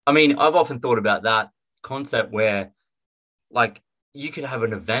I mean, I've often thought about that concept where like you could have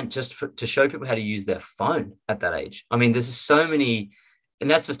an event just to show people how to use their phone at that age. I mean, there's so many, and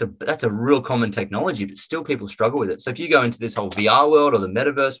that's a real common technology, but still people struggle with it. So if you go into this whole VR world or the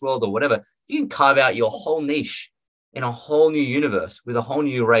metaverse world or whatever, you can carve out your whole niche in a whole new universe with a whole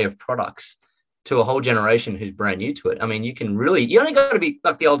new array of products to a whole generation who's brand new to it. I mean, you only got to be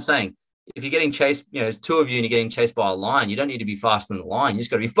like the old saying, if you're getting chased, there's two of you and you're getting chased by a lion, you don't need to be faster than the lion. You just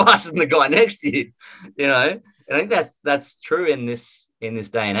got to be faster than the guy next to you, And I think that's true in this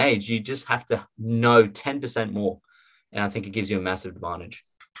day and age. You just have to know 10% more. And I think it gives you a massive advantage.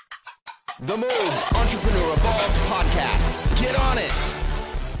 The Move Entrepreneur Evolved Podcast. Get on it.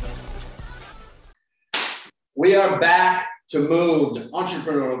 We are back to Moved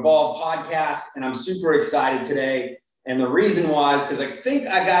Entrepreneur Evolved Podcast, and I'm super excited today. And the reason why is because I think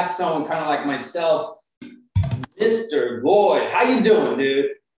I got someone kind of like myself, Mr. Lloyd. How you doing,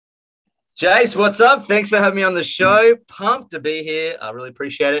 dude? Jace, what's up? Thanks for having me on the show. Pumped to be here. I really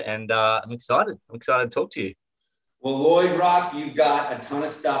appreciate it. And I'm excited. I'm excited to talk to you. Well, Lloyd Ross, you've got a ton of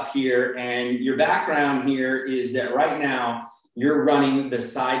stuff here. And your background here is that right now you're running the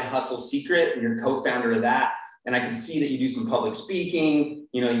Side Hustle Secret and you're co-founder of that. And I can see that you do some public speaking.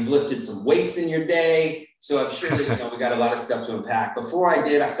 You've lifted some weights in your day. So I'm sure that, we got a lot of stuff to unpack. Before I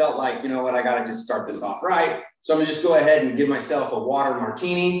did, I felt like, I got to just start this off right. So I'm going to just go ahead and give myself a water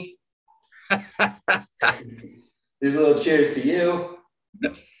martini. There's a little cheers to you.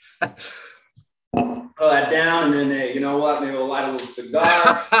 Throw that down, and then, you know what? Maybe we'll light a little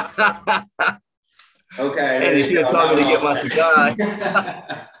cigar. Okay. And you should have told me to get my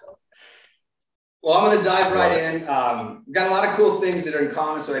cigar. Well, I'm going to dive right in. We've got a lot of cool things that are in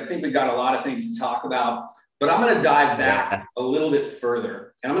common, so I think we've got a lot of things to talk about. But I'm going to dive back a little bit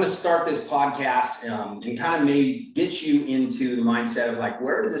further. And I'm going to start this podcast and kind of maybe get you into the mindset of like,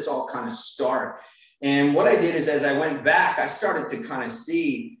 where did this all kind of start? And what I did is as I went back, I started to kind of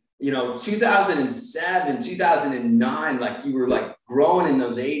see, 2007, 2009, like you were like growing in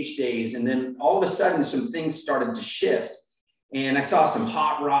those age days. And then all of a sudden, some things started to shift. And I saw some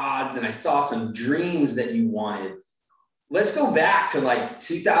hot rods and I saw some dreams that you wanted. Let's go back to like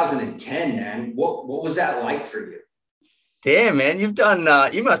 2010, man. What was that like for you? Damn, man, you've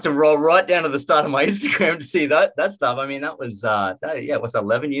done, you must have rolled right down to the start of my Instagram to see that stuff. I mean, that was, what's that,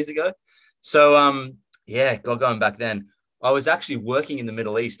 11 years ago? So, going back then, I was actually working in the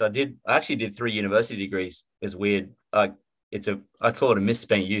Middle East. I actually did 3 university degrees. It's weird. I call it a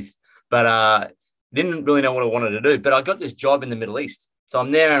misspent youth, but didn't really know what I wanted to do. But I got this job in the Middle East. So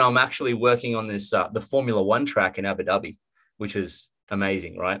I'm there and I'm actually working on this, the Formula One track in Abu Dhabi, which is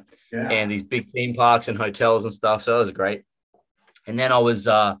amazing, right? Yeah. And these big theme parks and hotels and stuff. So that was great. And then I was,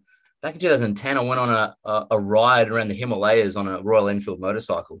 back in 2010, I went on a ride around the Himalayas on a Royal Enfield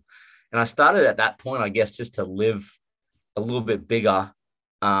motorcycle. And I started at that point, I guess, just to live a little bit bigger.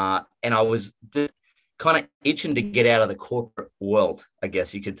 And I was just kind of itching to get out of the corporate world, I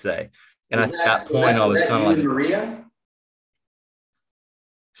guess you could say. And at that point, I was kind of like, Maria?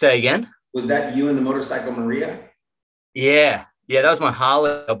 Say again? Was that you and the motorcycle Maria? Yeah. Yeah, that was my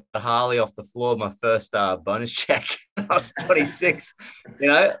Harley. I put Harley off the floor of my first bonus check. I was 26,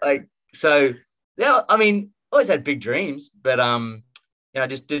 so, yeah, I mean, always had big dreams, but, I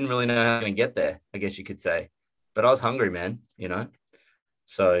just didn't really know how to get there, I guess you could say. But I was hungry, man,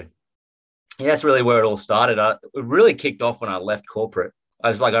 So, yeah, that's really where it all started. It really kicked off when I left corporate. I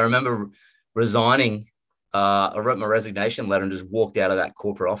remember resigning. I wrote my resignation letter and just walked out of that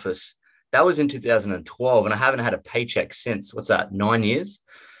corporate office. That was in 2012, and I haven't had a paycheck since. What's that? 9 years,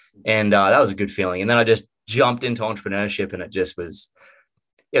 and that was a good feeling. And then I just jumped into entrepreneurship, and it was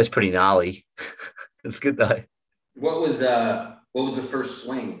pretty gnarly. It's good though. What was the first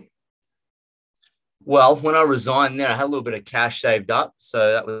swing? Well, when I resigned there, I had a little bit of cash saved up,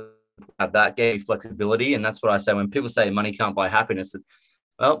 so that gave me flexibility. And that's what I say when people say money can't buy happiness.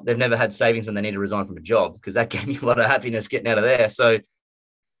 Well, they've never had savings when they need to resign from a job, because that gave me a lot of happiness getting out of there. So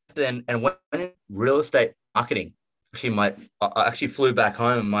then, and went in real estate marketing. I actually flew back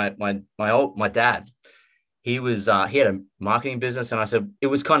home. My dad, he had a marketing business, and I said it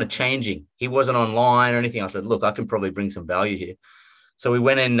was kind of changing. He wasn't online or anything. I said, look, I can probably bring some value here. So we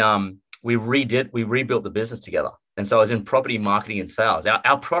went in. We rebuilt the business together. And so I was in property marketing and sales.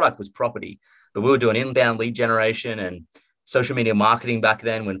 Our product was property, but we were doing inbound lead generation and social media marketing back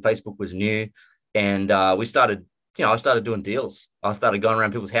then when Facebook was new. And we started, I started doing deals. I started going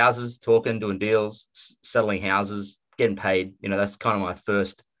around people's houses, talking, doing deals, settling houses, getting paid. That's kind of my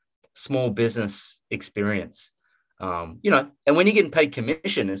first small business experience. And when you're getting paid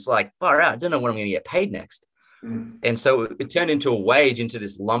commission, it's like, far out, I don't know when I'm going to get paid next. And so it turned into a wage, into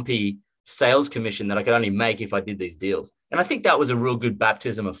this lumpy sales commission that I could only make if I did these deals. And I think that was a real good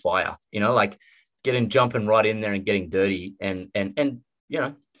baptism of fire, like jumping right in there and getting dirty and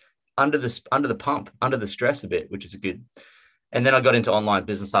under the pump, under the stress a bit, which is good. And then I got into online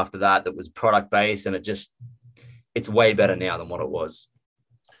business after that was product based, and it's way better now than what it was.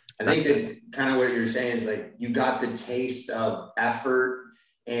 I think that kind of what you're saying is like you got the taste of effort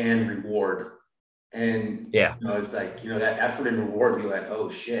and reward. And it's like, that effort and reward, you're like, oh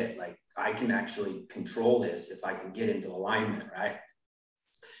shit, like I can actually control this if I can get into alignment, right?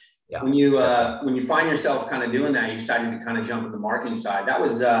 Yeah. When you find yourself kind of doing that, you decided to kind of jump in the marketing side. That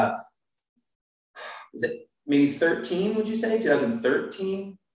was is it maybe 13, would you say?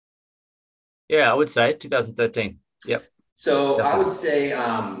 2013? Yeah, I would say 2013. Yep. So definitely. I would say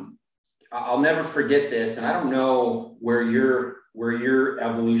I'll never forget this, and I don't know where your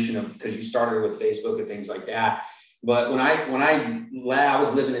evolution of, because you started with Facebook and things like that. But when I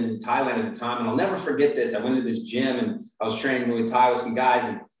was living in Thailand at the time, and I'll never forget this. I went to this gym and I was training Muay Thai with some guys,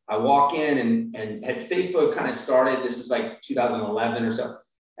 and I walk in and had Facebook kind of started. This is like 2011 or so.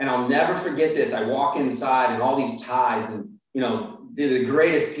 And I'll never forget this. I walk inside and all these Thais, and, they're the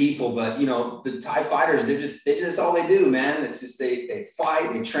greatest people, but, the Thai fighters, they just all they do, man. It's just, they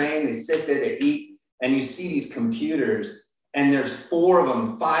fight, they train, they sit there, they eat, and you see these computers, and there's 4 of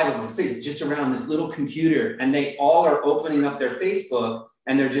them, 5 of them, sit just around this little computer, and they all are opening up their Facebook,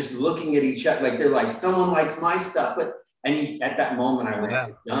 and they're just looking at each other. Like, they're like, someone likes my stuff. At that moment I went,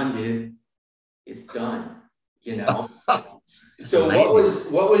 It's done, dude. It's done, So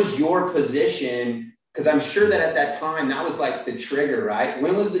what was your position? Because I'm sure that at that time, that was like the trigger, right?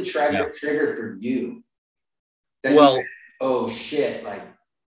 When was the trigger for you? Oh shit, like,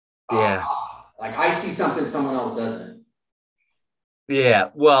 like I see something someone else doesn't.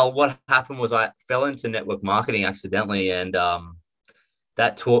 Yeah, well, what happened was I fell into network marketing accidentally, and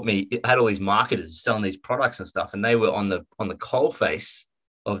that taught me. It had all these marketers selling these products and stuff, and they were on the coalface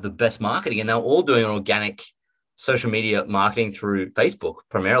of the best marketing, and they were all doing organic social media marketing through Facebook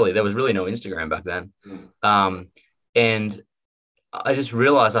primarily. There was really no Instagram back then. And I just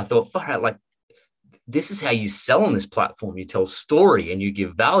realized, I thought, fuck, like, this is how you sell on this platform. You tell story and you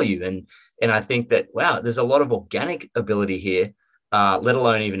give value. And I think that, wow, there's a lot of organic ability here, let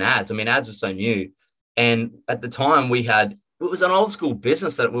alone even ads. I mean, ads were so new. And at the time it was an old school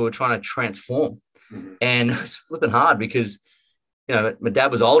business that we were trying to transform. And it's flipping hard because, my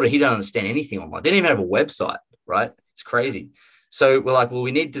dad was older. He didn't understand anything online. Didn't even have a website. Right? It's crazy. So we're like, well,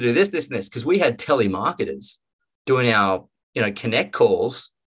 we need to do this, and this, because we had telemarketers doing our, connect calls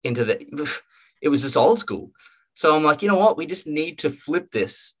it was just old school. So I'm like, you know what? We just need to flip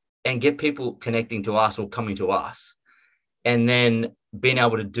this and get people connecting to us or coming to us, and then being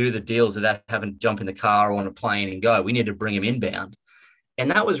able to do the deals without having to jump in the car or on a plane and go. We need to bring them inbound.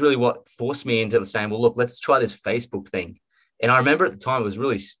 And that was really what forced me into saying, well, look, let's try this Facebook thing. And I remember at the time it was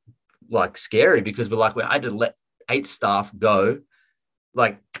really like scary, because I had to let 8 staff go,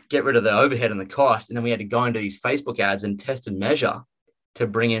 like get rid of the overhead and the cost. And then we had to go into these Facebook ads and test and measure to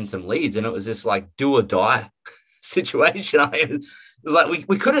bring in some leads. And it was just like do or die situation. It was like,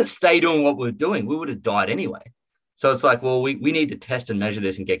 we couldn't stay doing what we were doing. We would have died anyway. So it's like, well, we need to test and measure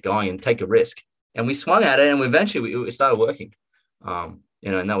this and get going and take a risk. And we swung at it, and eventually it started working, and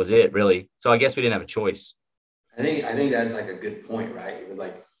that was it really. So I guess we didn't have a choice. I think that's like a good point, right?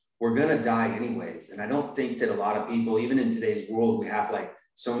 We're going to die anyways. And I don't think that a lot of people, even in today's world, we have like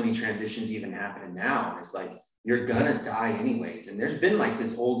so many transitions even happening now. And it's like, you're going to die anyways. And there's been like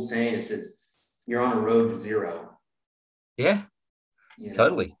this old saying that says, you're on a road to zero. Yeah,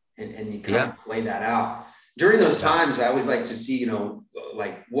 totally. And you kind of play that out. During those times, I always like to see,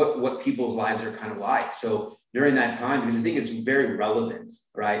 like what people's lives are kind of like. So during that time, because I think it's very relevant,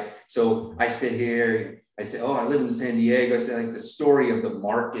 right? So I sit here, I say, oh, I live in San Diego. I say, like, the story of the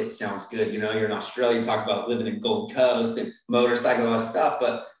market sounds good. You're in Australia, you talk about living in Gold Coast and motorcycle, all that stuff.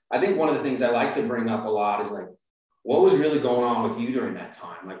 But I think one of the things I like to bring up a lot is like, what was really going on with you during that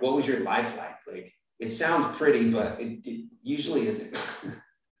time? Like, what was your life like? Like, it sounds pretty, but it usually isn't.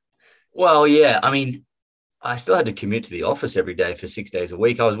 Well, yeah. I mean, I still had to commute to the office every day for 6 days a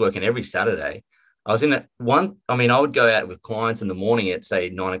week. I was working every Saturday. I was I would go out with clients in the morning at, say,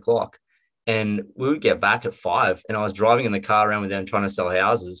 9 o'clock. And we would get back at 5, and I was driving in the car around with them trying to sell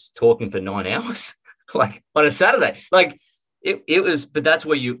houses, talking for 9 hours, like on a Saturday. Like it was, but that's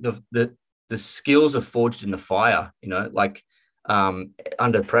where the skills are forged in the fire, like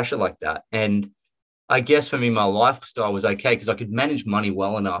under pressure like that. And I guess for me, my lifestyle was okay because I could manage money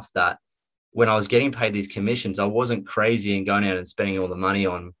well enough that when I was getting paid these commissions, I wasn't crazy and going out and spending all the money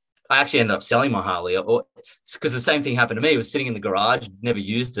on I actually ended up selling my Harley, or because the same thing happened to me. It was sitting in the garage, never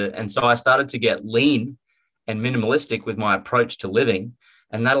used it. And so I started to get lean and minimalistic with my approach to living.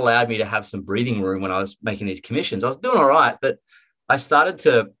 And that allowed me to have some breathing room when I was making these commissions. I was doing all right, but I started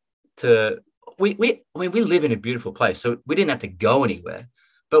we live in a beautiful place, so we didn't have to go anywhere,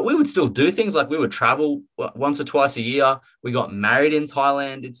 but we would still do things like we would travel once or twice a year. We got married in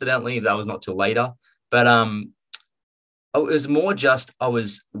Thailand, incidentally. That was not till later, but it was more just I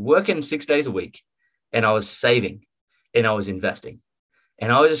was working 6 days a week and I was saving and I was investing.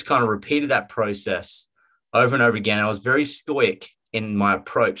 And I just kind of repeated that process over and over again. I was very stoic in my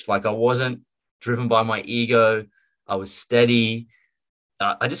approach. Like, I wasn't driven by my ego. I was steady.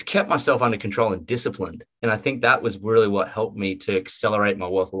 I just kept myself under control and disciplined. And I think that was really what helped me to accelerate my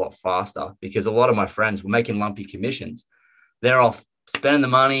wealth a lot faster, because a lot of my friends were making lumpy commissions. They're off spending the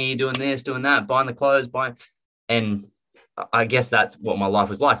money, doing this, doing that, buying the clothes, and I guess that's what my life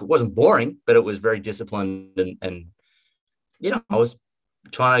was like. It wasn't boring, but it was very disciplined, and I was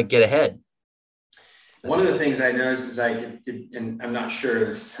trying to get ahead. One of the things I noticed is and I'm not sure,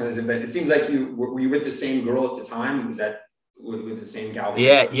 but it seems like were you with the same girl at the time? Was that with the same gal?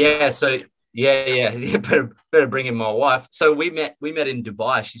 Yeah. So yeah. better bring in my wife. So we met in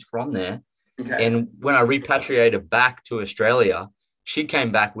Dubai. She's from there. Okay. And when I repatriated back to Australia, she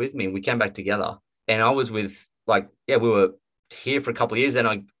came back with me. We came back together, and I was with we were here for a couple of years, and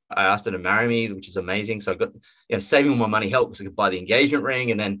I asked her to marry me, which is amazing. So I got, saving all my money helped, because I could buy the engagement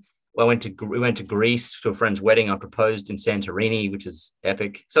ring. And then we went to Greece to a friend's wedding. I proposed in Santorini, which is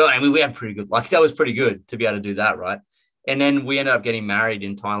epic. So, I mean, we had pretty good, that was pretty good to be able to do that. Right. And then we ended up getting married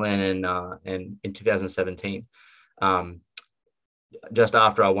in Thailand in 2017, just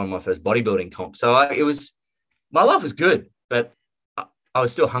after I won my first bodybuilding comp. So my life was good, but I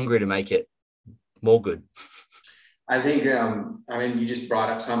was still hungry to make it more good. I think, you just brought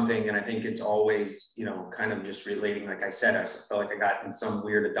up something, and I think it's always, kind of just relating. Like I said, I felt like I got in some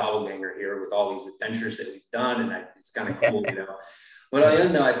weird doppelganger here with all these adventures that we've done, and that it's kind of cool, But I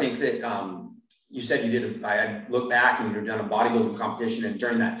know, I think that you said I looked back and you were done a bodybuilding competition, and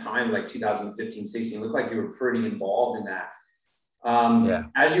during that time, like 2015, 16, it looked like you were pretty involved in that.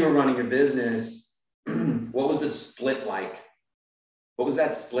 As you were running your business, what was the split like? What was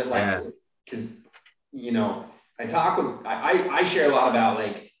that split like? Because, I share a lot about,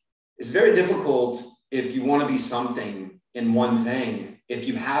 it's very difficult if you want to be something in one thing, if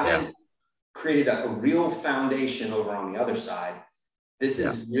you haven't created a real foundation over on the other side. This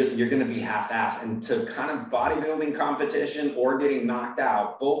is really, you're going to be half-assed, and to kind of bodybuilding competition or getting knocked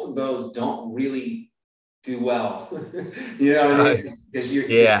out, both of those don't really do well. You know what I mean? Because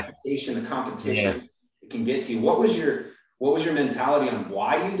the expectation, the competition, it can get to you. What was your mentality on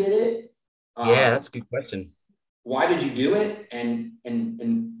why you did it? That's a good question. Why did you do it? And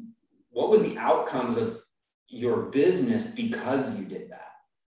what was the outcomes of your business because you did that?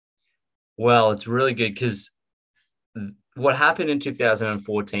 Well, it's really good, because what happened in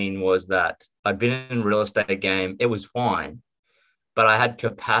 2014 was that I'd been in the real estate game. It was fine, but I had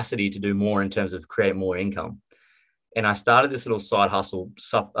capacity to do more in terms of create more income. And I started this little side hustle,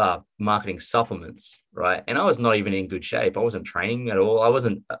 marketing supplements, right? And I was not even in good shape. I wasn't training at all. I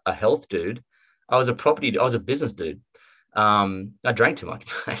wasn't a health dude. I was a business dude. I drank too much.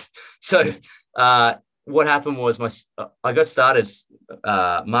 So what happened was I got started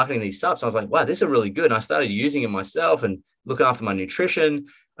marketing these subs. I was like, wow, this is really good. And I started using it myself and looking after my nutrition.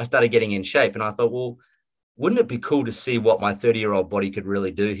 I started getting in shape. And I thought, well, wouldn't it be cool to see what my 30-year-old body could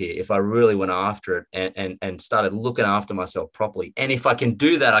really do here if I really went after it and started looking after myself properly? And if I can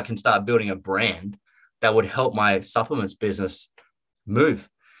do that, I can start building a brand that would help my supplements business move.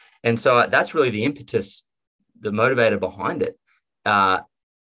 And so that's really the impetus, the motivator behind it.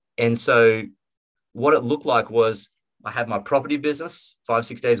 And so what it looked like was I had my property business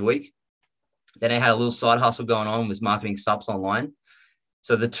 5-6 days a week. Then I had a little side hustle going on, was marketing subs online.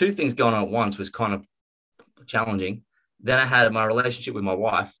 So the two things going on at once was kind of challenging. Then I had my relationship with my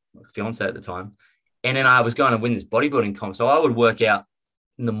wife, my fiance at the time. And then I was going to win this bodybuilding comp. So I would work out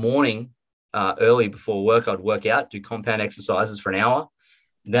in the morning, early before work. I'd work out, do compound exercises for an hour.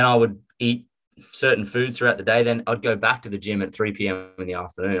 Then I would eat certain foods throughout the day. Then I'd go back to the gym at 3 p.m. in the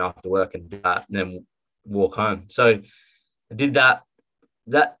afternoon after work and do that, and then walk home. So I did that.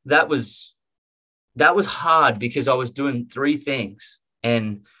 That was hard because I was doing three things,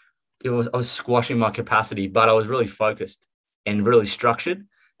 and I was squashing my capacity, but I was really focused and really structured.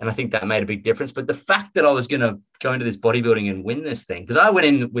 And I think that made a big difference. But the fact that I was going to go into this bodybuilding and win this thing, because I went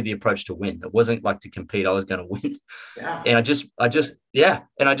in with the approach to win. It wasn't like to compete. I was going to win. Yeah. And I just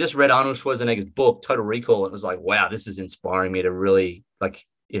read Arnold Schwarzenegger's book, Total Recall. And it was like, wow, this is inspiring me to really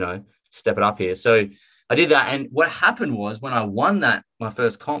step it up here. So I did that. And what happened was when I won my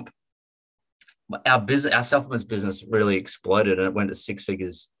first comp, our supplements business really exploded and it went to 6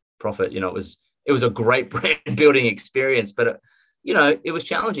 figures profit. It was a great brand building experience, but it was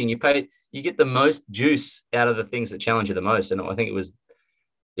challenging. You get the most juice out of the things that challenge you the most. And I think it was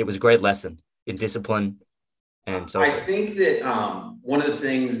a great lesson in discipline. And so I think that one of the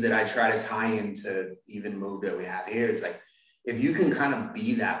things that I try to tie into even move that we have here is like, if you can kind of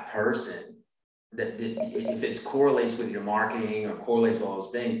be that person that if it correlates with your marketing or correlates with all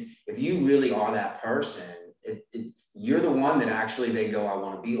those things, if you really are that person, you're the one that actually they go, I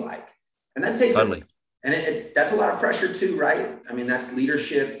want to be like. And that takes totally. That's a lot of pressure too, right? I mean, that's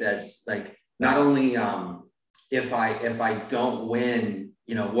leadership. That's like, not only if I don't win,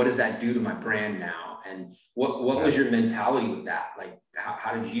 what does that do to my brand now? And what was your mentality with that? Like,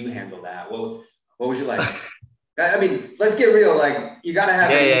 how did you handle that? What was your like? I mean, let's get real. Like, you gotta have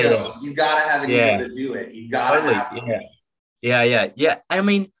an ego. Yeah. You gotta have an ego to do it. You gotta totally. Yeah. I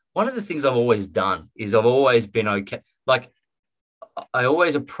mean, one of the things I've always done is I've always been okay. Like, I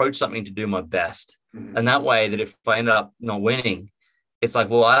always approach something to do my best, and that way, that if I end up not winning, it's like,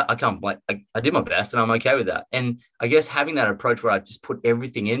 well, I can't. Like, I did my best, and I'm okay with that. And I guess having that approach where I just put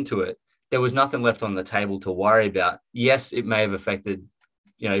everything into it, there was nothing left on the table to worry about. Yes, it may have affected,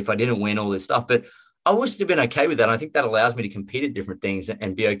 if I didn't win all this stuff, but I always still been okay with that. And I think that allows me to compete at different things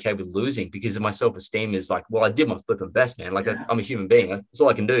and be okay with losing, because my self-esteem is like, well, I did my flipping best, man. Like, I'm a human being. That's all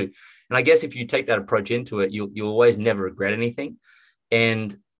I can do. And I guess if you take that approach into it, you'll always never regret anything.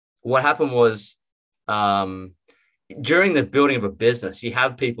 And what happened was, during the building of a business, you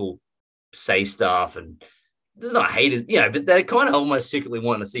have people say stuff, and there's not haters, but they kind of almost secretly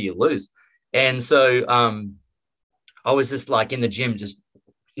want to see you lose. And so I was just like in the gym, just,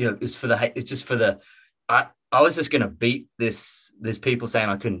 it's just for the, I was just going to beat this people saying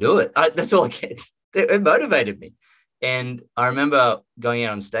I couldn't do it. That's all I get. It motivated me. And I remember going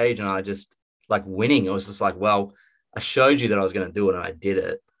out on stage and I just like winning. I was just like, well, I showed you that I was going to do it and I did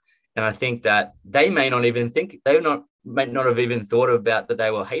it. And I think that they may not have even thought about that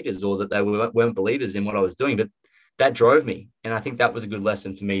they were haters or that they weren't believers in what I was doing, but that drove me. And I think that was a good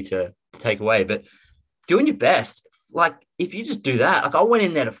lesson for me to take away. But doing your best, like if you just do that, like I went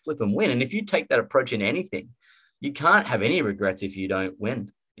in there to flip and win. And if you take that approach in anything, you can't have any regrets if you don't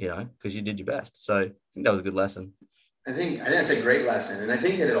win, because you did your best. So I think that was a good lesson. I think that's a great lesson. And I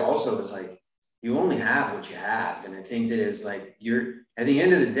think that it also is like, you only have what you have. And I think that is like, at the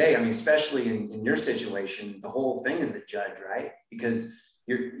end of the day, I mean, especially in your situation, the whole thing is a judge, right? Because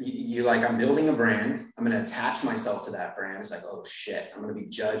you're like, I'm building a brand. I'm going to attach myself to that brand. It's like, oh shit, I'm going to be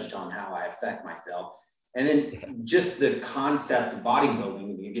judged on how I affect myself. And then just the concept of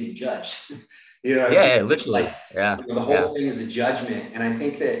bodybuilding, you're getting judged. Literally. Like, the whole thing is a judgment. And I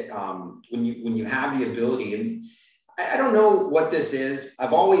think that when you have the ability, and I don't know what this is.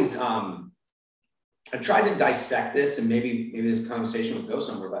 I've always, I've tried to dissect this, and maybe this conversation will go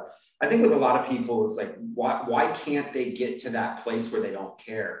somewhere, but I think with a lot of people, it's like, why can't they get to that place where they don't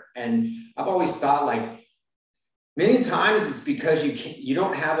care? And I've always thought, like, many times it's because you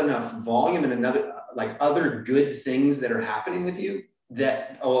don't have enough volume and other good things that are happening with you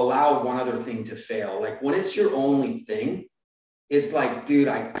that will allow one other thing to fail. Like when it's your only thing, it's like, dude,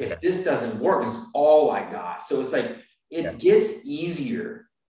 if this doesn't work, it's all I got. So it's like, it gets easier.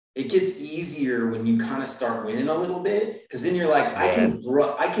 It gets easier when you kind of start winning a little bit, because then you're like, I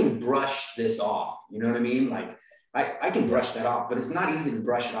can brush this off. You know what I mean? Like I can brush that off, but it's not easy to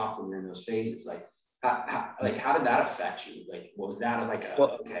brush it off when you're in those phases. Like, how did that affect you? Like, what was that like?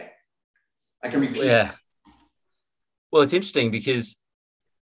 Okay, I can repeat. Yeah. Well, it's interesting because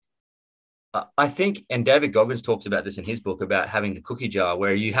I think, and David Goggins talks about this in his book about having the cookie jar,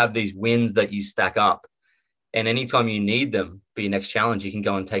 where you have these wins that you stack up. And anytime you need them for your next challenge, you can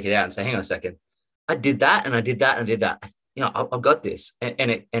go and take it out and say, hang on a second, I did that and I did that and I did that. I've got this. And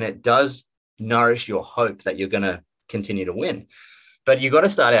it does nourish your hope that you're going to continue to win. But you got to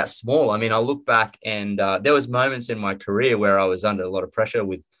start out small. I mean, I look back and there was moments in my career where I was under a lot of pressure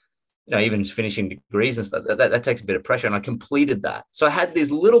with, even finishing degrees and stuff. That takes a bit of pressure. And I completed that. So I had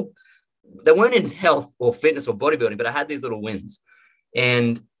these little, they weren't in health or fitness or bodybuilding, but I had these little wins.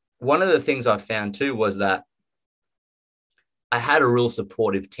 And one of the things I found too was that I had a real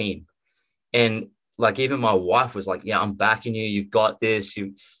supportive team. And like, even my wife was like, yeah, I'm backing you. You've got this.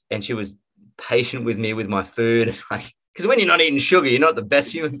 And she was patient with me with my food. Like, because when you're not eating sugar, you're not the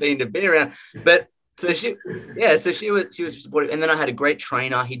best human being to be around. But so she was supportive. And then I had a great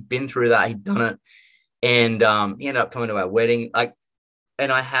trainer. He'd been through that. He'd done it. And he ended up coming to our wedding.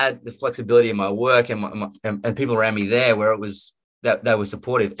 And I had the flexibility in my work and people around me there where it was that they were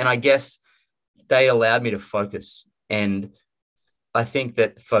supportive. And I guess they allowed me to focus. And I think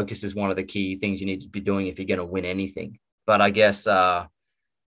that focus is one of the key things you need to be doing if you're going to win anything. But I guess there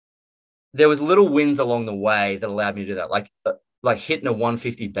was little wins along the way that allowed me to do that. Like hitting a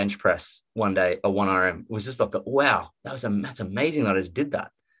 150 bench press one day, a 1RM. It was just like, wow, that's amazing that I just did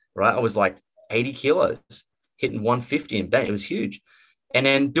that, right? I was like 80 kilos hitting 150 in bench. It was huge. And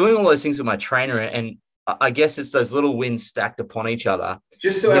then doing all those things with my trainer, and I guess it's those little wins stacked upon each other.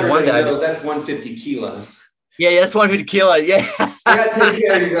 Just so everybody knows, that's 150 kilos. Yeah, that's 150 kilos. Yeah. I got to take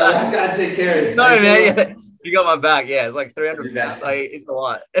care of you, bro. I got to take care of you. No, man. Yeah. You got my back. Yeah, it's like 300 pounds. Like, it's a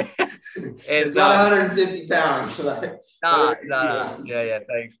lot. And, it's not 150 pounds. Nah. Yeah,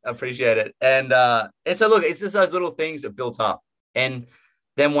 thanks. I appreciate it. And so, look, it's just those little things that built up. And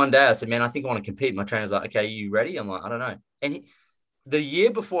then one day I said, man, I think I want to compete. My trainer's like, okay, you ready? I'm like, I don't know. And the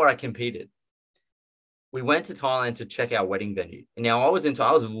year before I competed, we went to Thailand to check our wedding venue. And now I was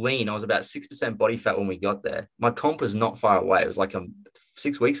lean. I was about 6% body fat when we got there. My comp was not far away. It was like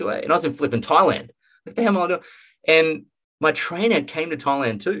 6 weeks away. And I was in flipping Thailand. What the hell am I doing? And my trainer came to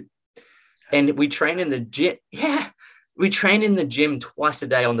Thailand too. And we trained in the gym. Yeah. We trained in the gym twice a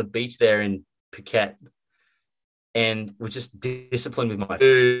day on the beach there in Phuket. And we're just disciplined with my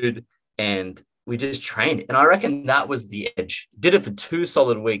food. And we just trained. And I reckon that was the edge. Did it for 2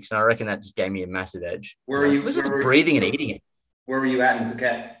 solid weeks. And I reckon that just gave me a massive edge. Where were you? It was just breathing and eating it. Where were you at in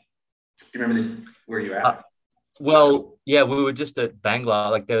Phuket? Do you remember where you were at? Well, yeah, we were just at Bangla.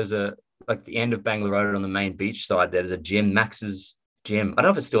 Like there was the end of Bangla Road on the main beach side. There's a gym, Max's gym. I don't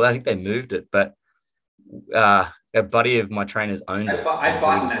know if it's still, I think they moved it, but a buddy of my trainer's owned it. I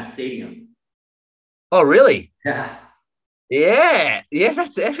fought in that stadium. Oh, really? Yeah. Yeah,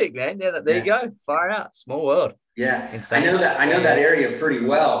 that's epic, man. Yeah, there you go. Far out. Small world. Yeah. Insane. I know that area pretty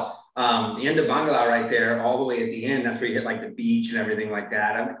well. The end of Bangla right there, all the way at the end, that's where you hit like the beach and everything like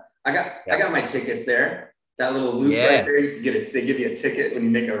that. I got my tickets there. That little loop right there, you can get it. They give you a ticket when you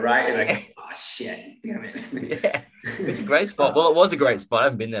make a right, and oh shit, damn it. Yeah, it's a great spot. Well, it was a great spot. I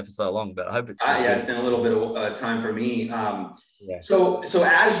haven't been there for so long, but I hope it's. It's been a little bit of time for me. So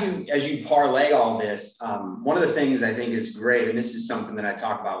as you parlay all this, one of the things I think is great, and this is something that I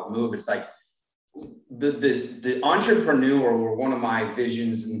talk about with Move. It's like the entrepreneur, or one of my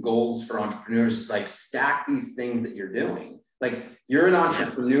visions and goals for entrepreneurs, is like stack these things that you're doing. Like you're an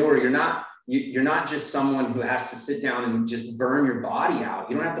entrepreneur. You're not just someone who has to sit down and just burn your body out.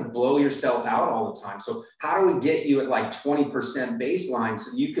 You don't have to blow yourself out all the time. So how do we get you at like 20% baseline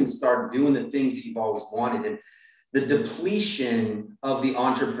so you can start doing the things that you've always wanted? And the depletion of the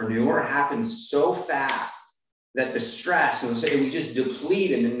entrepreneur happens so fast that the stress, and we just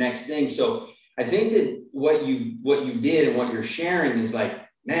deplete in the next thing. So I think that what you did and what you're sharing is like,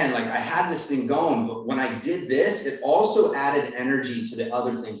 man, like I had this thing going, but when I did this, it also added energy to the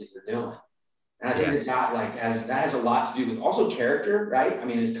other things that you're doing. And I think that has a lot to do with also character, right? I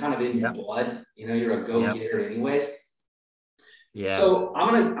mean, it's kind of in your blood. You know, you're a go-getter anyways. Yeah. So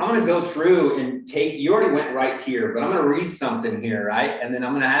I'm gonna go through and you already went right here, but I'm gonna read something here, right? And then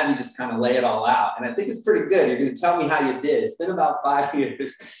I'm gonna have you just kind of lay it all out. And I think it's pretty good. You're gonna tell me how you did. It's been about 5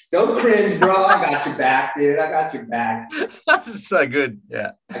 years. Don't cringe, bro. I got your back, dude. I got your back. That's so good.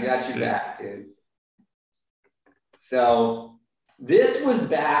 Yeah. I got your back, dude. So this was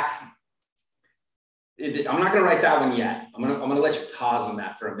back. I'm not going to write that one yet. I'm going to let you pause on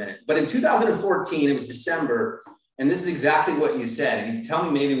that for a minute. But in 2014, it was December, and this is exactly what you said. And you can tell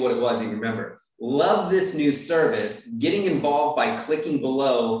me maybe what it was you remember. Love this new service. Getting involved by clicking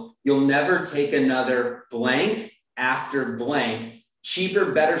below. You'll never take another blank after blank.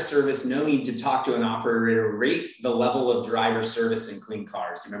 Cheaper, better service. No need to talk to an operator. Rate the level of driver service in clean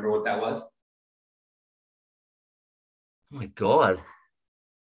cars. Do you remember what that was? Oh my God.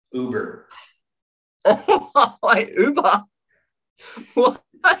 Uber. Oh, like Uber. What?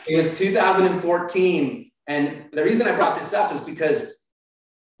 It was 2014. And the reason I brought this up is because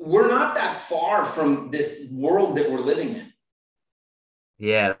we're not that far from this world that we're living in.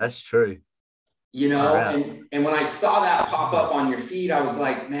 Yeah, that's true. You know, and when I saw that pop up on your feed, I was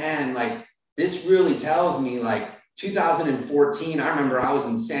like, man, like this really tells me like 2014. I remember I was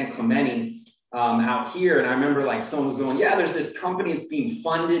in San Clemente out here. And I remember like someone was going, yeah, there's this company that's being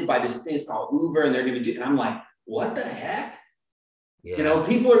funded by this thing called Uber, and they're going to do, and I'm like, what the heck? Yeah. You know,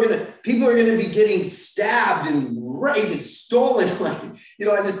 people are going to be getting stabbed and raped and stolen. Like, you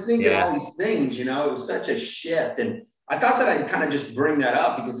know, I just think of all these things, you know, it was such a shift. And I thought that I'd kind of just bring that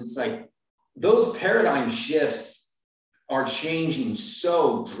up because it's like those paradigm shifts are changing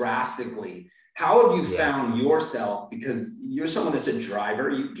so drastically. How have you found yourself, because you're someone that's a driver,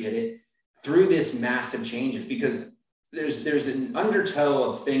 you get it, through this massive changes? Because there's an undertow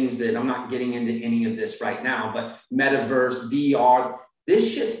of things that I'm not getting into any of this right now, but metaverse, VR,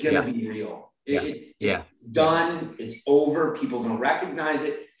 this shit's going to be real. It's done. It's over. People don't recognize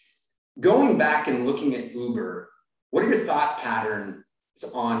it. Going back and looking at Uber, what are your thought patterns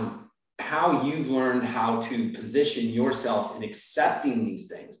on how you've learned how to position yourself in accepting these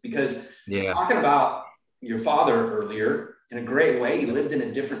things? Because talking about your father earlier, in a great way, he lived in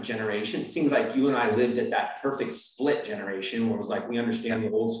a different generation. It seems like you and I lived at that perfect split generation where it was like, we understand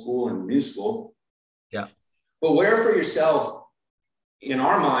the old school and the new school. Yeah. But where for yourself, in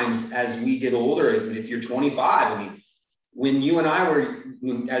our minds, as we get older, if you're 25, I mean, when you and I were,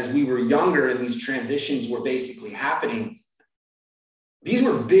 as we were younger and these transitions were basically happening, these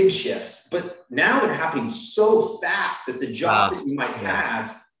were big shifts, but now they're happening so fast that the job that you might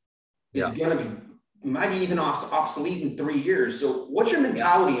have is going to be, might be even obsolete in 3 years. So what's your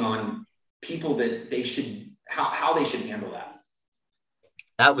mentality on people that they should, how they should handle that?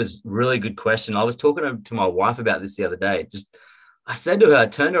 That was a really good question. I was talking to my wife about this the other day. I said to her, I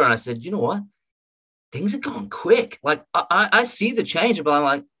turned to her and I said, you know what? Things are going quick. Like I see the change, but I'm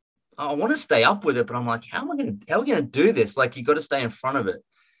like, I want to stay up with it, but I'm like, how are we going to do this? Like, you got to stay in front of it.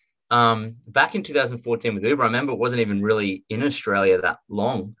 Back in 2014 with Uber, I remember it wasn't even really in Australia that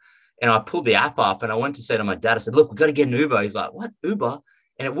long. And I pulled the app up and I went to say to my dad, I said, look, we've got to get an Uber. He's like, what, Uber?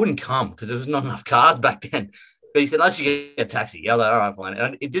 And it wouldn't come because there was not enough cars back then. But he said, let's get a taxi. Yeah, like, all right, fine.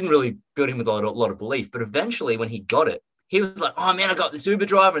 And it didn't really build him with a lot of belief. But eventually when he got it, he was like, oh man, I got this Uber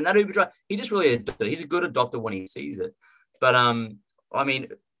driver and that Uber driver. He just really adopted it. He's a good adopter when he sees it. But I mean,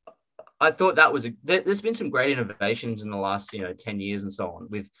 I thought that was, there's been some great innovations in the last, 10 years and so on.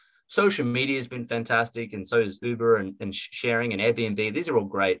 With social media has been fantastic. And so is Uber and sharing and Airbnb. These are all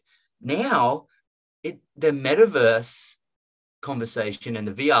great. Now, the metaverse conversation and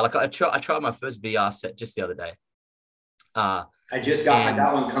the VR, like I tried my first VR set just the other day. I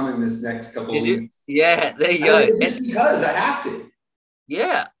got one coming this next couple of weeks. Yeah, there you go. Just because I have to.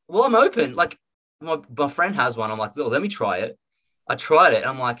 Yeah. Well, I'm open. Like my friend has one. I'm like, oh, let me try it. I tried it. And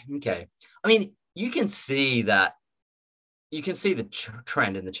I'm like, okay. I mean, you can see the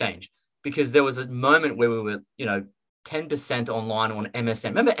trend and the change, because there was a moment where we were, 10% online on MSN.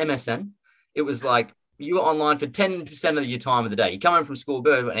 Remember MSN? It was like you were online for 10% of your time of the day. You come in from school,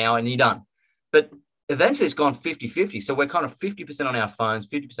 an hour, and you're done. But eventually it's gone 50-50. So we're kind of 50% on our phones,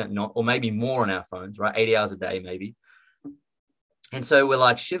 50% not, or maybe more on our phones, right? 80 hours a day, maybe. And so we're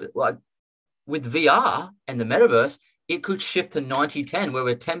like, shit, like with VR and the metaverse, it could shift to 90-10, where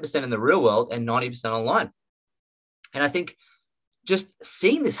we're 10% in the real world and 90% online. And I think just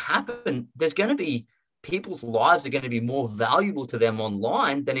seeing this happen, there's going to be people's lives are going to be more valuable to them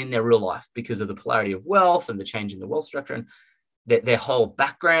online than in their real life, because of the polarity of wealth and the change in the wealth structure and their whole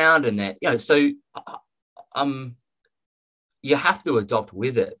background and so you have to adopt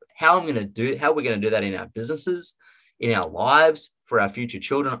with it. How we're going to do that in our businesses, in our lives, for our future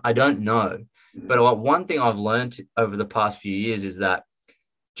children, I don't know. But one thing I've learned over the past few years is that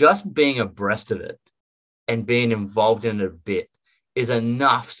just being abreast of it and being involved in it a bit is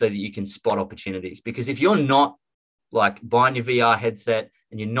enough so that you can spot opportunities. Because if you're not like buying your VR headset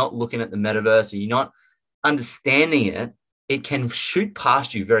and you're not looking at the metaverse and you're not understanding it, it can shoot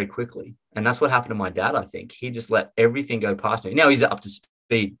past you very quickly. And that's what happened to my dad, I think. He just let everything go past him. Now he's up to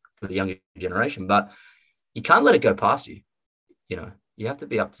speed with the younger generation, but you can't let it go past you. You have to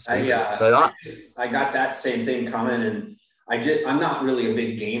be up to speed. I got that same thing coming, and I'm not really a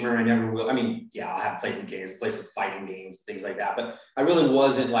big gamer. I never will. I mean, I'll have plays some games, play some fighting games, things like that. But I really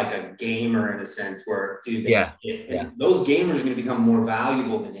wasn't like a gamer in a sense where, dude, those gamers are going to become more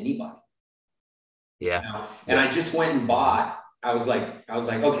valuable than anybody. Yeah. And I just went and bought, I was like,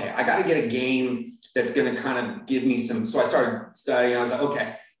 okay, I got to get a game that's going to kind of give me some. So I started studying. I was like,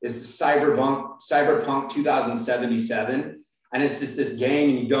 okay, this is Cyberpunk 2077. And it's just this game,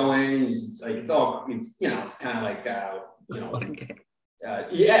 and you go in, it's kind of like, and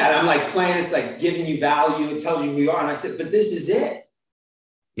I'm like playing, it's like giving you value. It tells you who you are. And I said, but this is it.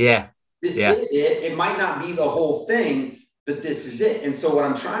 Yeah. This is it. It might not be the whole thing, but this is it. And so what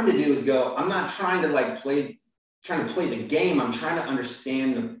I'm trying to do is I'm not trying to play the game. I'm trying to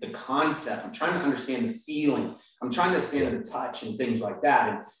understand the concept. I'm trying to understand the feeling. I'm trying to understand the touch and things like that.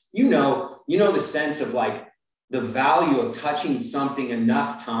 And the sense of like the value of touching something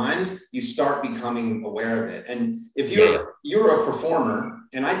enough times, you start becoming aware of it. And if you're a performer,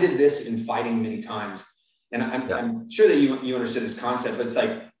 and I did this in fighting many times, and I'm sure that you understood this concept, but it's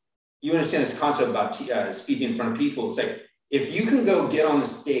like, you understand this concept about speaking in front of people. It's like, if you can go get on the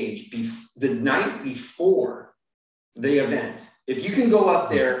stage the night before the event, if you can go up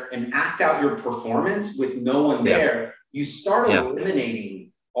there and act out your performance with no one there, you start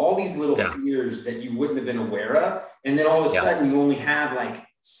eliminating all these little fears that you wouldn't have been aware of. And then all of a sudden you only have like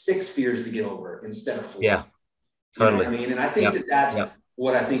 6 fears to get over instead of 4. Yeah, totally. You know what I mean? And I think that's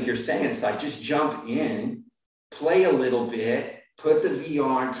what I think you're saying. It's like, just jump in, play a little bit, put the VR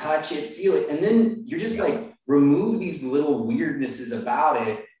on, touch it, feel it. And then you're just like, remove these little weirdnesses about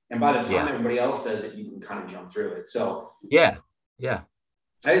it. And by the time everybody else does it, you can kind of jump through it. So you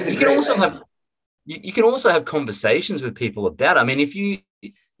can also have conversations with people about it. I mean, if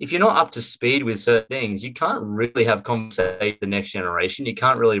you're not up to speed with certain things, you can't really have conversation with the next generation. You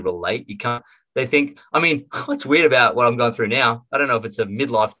can't really relate. They think, I mean, what's weird about what I'm going through now, I don't know if it's a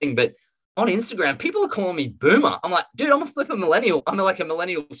midlife thing, but on Instagram, people are calling me boomer. I'm like, dude, I'm a flipping millennial. I'm like a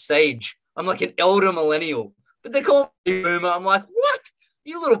millennial sage. I'm like an elder millennial, but they call me boomer. I'm like, what?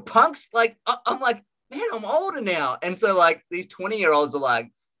 You little punks. Like, I'm like, man, I'm older now. And so like these 20-year-olds are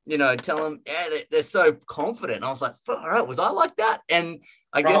like, you know, tell them, they're so confident. And I was like, all right, was I like that? And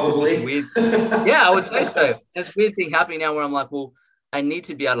I guess it's this weird. I would say so. This weird thing happening now where I'm like, well, I need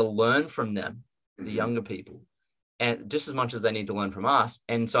to be able to learn from them, the younger people, and just as much as they need to learn from us.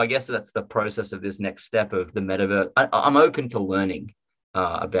 And so I guess that's the process of this next step of the metaverse. I'm open to learning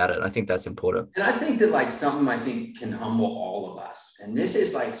about it. I think that's important. And I think that like something I think can humble all of us. And this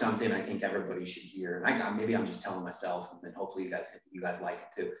is like something I think everybody should hear. And maybe I'm just telling myself, and then hopefully you guys like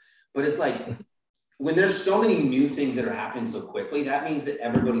it too. But it's like, when there's so many new things that are happening so quickly, that means that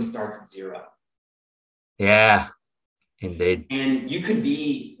everybody starts at 0. Yeah, indeed. And you could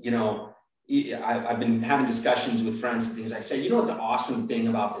be, you know, I've been having discussions with friends and things. I say, you know what the awesome thing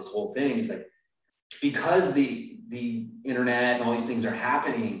about this whole thing is, like, because the internet and all these things are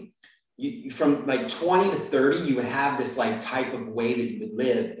happening, from like 20 to 30, you would have this like type of way that you would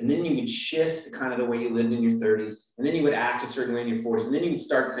live. And then you would shift kind of the way you lived in your 30s. And then you would act a certain way in your 40s. And then you would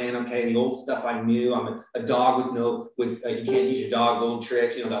start saying, okay, the old stuff I knew, I'm a dog you can't teach your dog old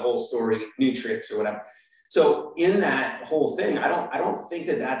tricks, you know, that whole story, new tricks or whatever. So in that whole thing, I don't think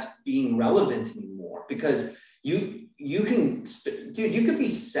that that's being relevant anymore, because you could be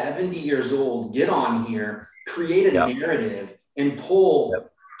 70 years old, get on here, create a narrative, and pull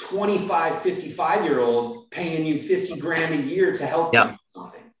 25, 55-year-olds paying you 50 grand a year to help them with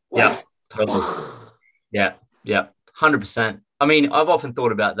something. Like, totally. Yeah, 100%. I mean, I've often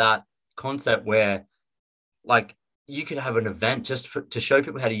thought about that concept where, like, you could have an event just to show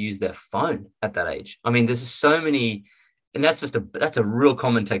people how to use their phone at that age. I mean, there's so many, and that's a real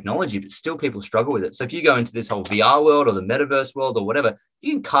common technology, but still people struggle with it. So if you go into this whole VR world or the metaverse world or whatever,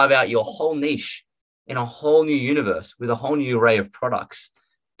 you can carve out your whole niche in a whole new universe with a whole new array of products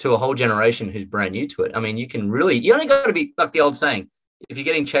to a whole generation who's brand new to it. I mean, you only got to be, like the old saying, if you're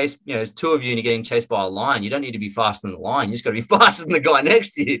getting chased, you know, there's 2 of you and you're getting chased by a lion, you don't need to be faster than the lion. You just got to be faster than the guy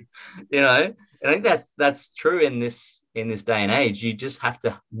next to you, you know? And I think that's true in this day and age. You just have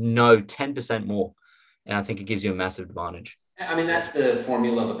to know 10% more. And I think it gives you a massive advantage. I mean, that's the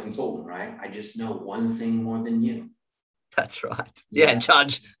formula of a consultant, right? I just know one thing more than you. That's right. Yeah, and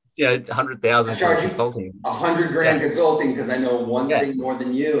charge, you know, 100,000 for consulting. 100 grand consulting because I know one thing more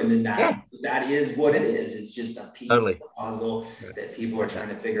than you, and then that is what it is. It's just a piece of the puzzle that people are trying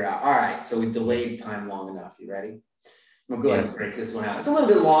to figure out. All right, so we delayed time long enough. You ready? I'm gonna go ahead and break this one out. It's a little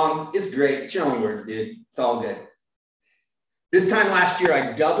bit long. It's great. It's your own words, dude. It's all good. This time last year,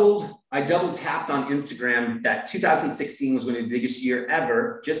 I double tapped on Instagram that 2016 was going to be the biggest year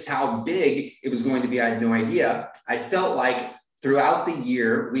ever. Just how big it was going to be, I had no idea. I felt like throughout the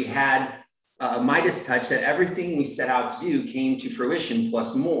year, we had a Midas touch that everything we set out to do came to fruition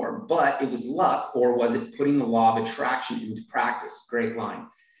plus more, but it was luck, or was it putting the law of attraction into practice? Great line.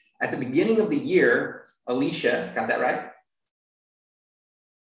 At the beginning of the year, Alicia, got that right?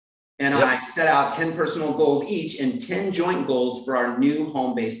 And I set out 10 personal goals each and 10 joint goals for our new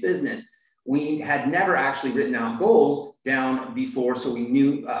home-based business. We had never actually written out goals down before, so we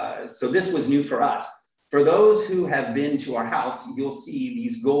knew, so this was new for us. For those who have been to our house, you'll see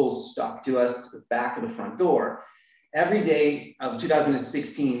these goals stuck to us to the back of the front door. Every day of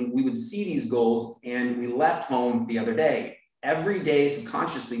 2016, we would see these goals, and we left home the other day. Every day,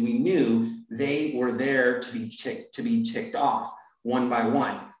 subconsciously, we knew they were there to be ticked off one by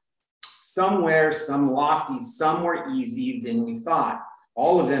one. Somewhere, some lofty, some more easy than we thought.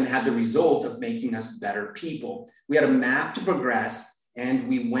 All of them had the result of making us better people. We had a map to progress, and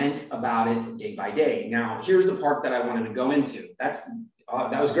we went about it day by day. Now, here's the part that I wanted to go into. That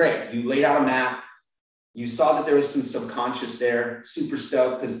was great. You laid out a map. You saw that there was some subconscious there. Super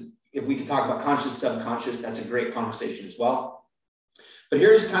stoked, because if we could talk about conscious, subconscious, that's a great conversation as well. But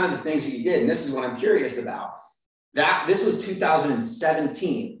here's kind of the things that you did, and this is what I'm curious about. This was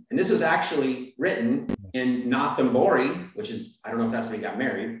 2017, and this was actually written in Nothambori, which is, I don't know if that's where he got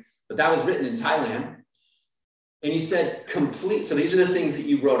married, but that was written in Thailand. And you said complete. So these are the things that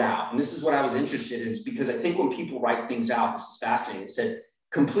you wrote out. And this is what I was interested in, is because I think when people write things out, this is fascinating. It said,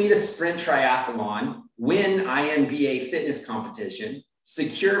 complete a sprint triathlon, win INBA fitness competition,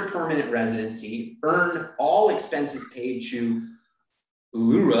 secure permanent residency, earn all expenses paid to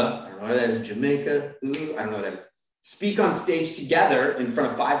Uluru, I don't know what that is, Jamaica, I don't know what that is. Speak on stage together in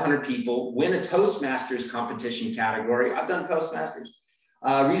front of 500 people, win a Toastmasters competition category. I've done Toastmasters.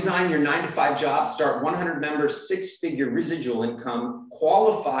 Resign your 9-to-5 job, start 100-member, 6-figure residual income,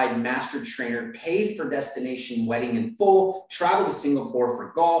 qualified master trainer, paid for destination wedding in full, travel to Singapore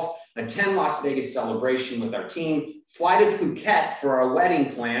for golf, attend Las Vegas celebration with our team, fly to Phuket for our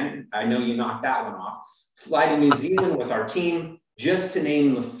wedding plan. I know you knocked that one off. Fly to New Zealand with our team, just to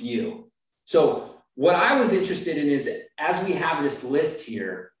name a few. So what I was interested in is, as we have this list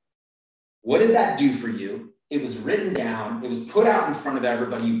here, what did that do for you? It was written down. It was put out in front of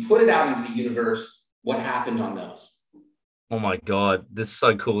everybody. You put it out into the universe. What happened on those? Oh my God, this is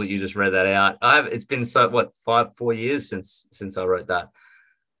so cool that you just read that out. It's been 4 years since I wrote that.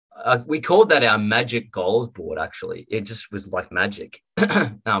 We called that our magic goals board. Actually, it just was like magic.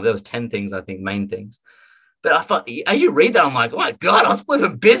 There was 10 things, I think, main things. But I thought, as you read that, I'm like, oh my God, I was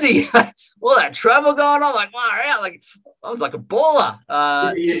flipping busy. All that travel going on, like, wow, like I was like a baller.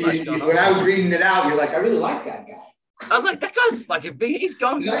 When I was reading it out, you're like, I really like that guy. I was like, that guy's like a big, he's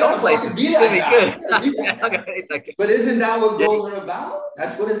gone places. He's gonna be good. But isn't that what goals are about?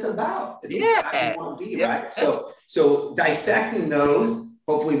 That's what it's about. It's the guy you want to be, right? So dissecting those,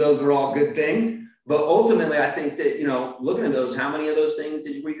 hopefully those were all good things. But ultimately, I think that, looking at those, how many of those things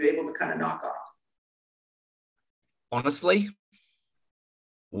were you able to kind of knock off? Honestly,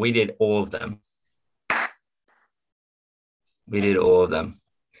 we did all of them.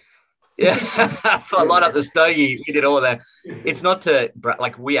 Yeah, for a lot of the stogie, we did all of that. It's not to,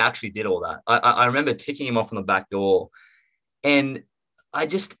 like, we actually did all that. I remember ticking him off on the back door, and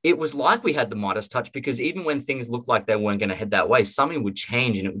it was like we had the Midas touch, because even when things looked like they weren't going to head that way, something would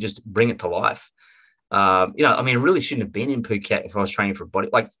change and it would just bring it to life. I really shouldn't have been in Phuket if I was training for a body.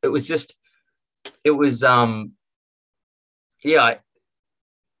 Like,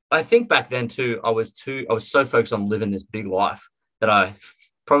 I think back then too, I was so focused on living this big life that I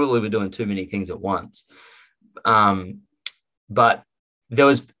probably were doing too many things at once. But there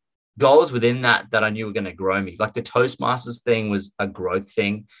was goals within that I knew were going to grow me. Like the Toastmasters thing was a growth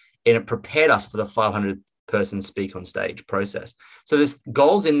thing, and it prepared us for the 500 person speak on stage process. So there's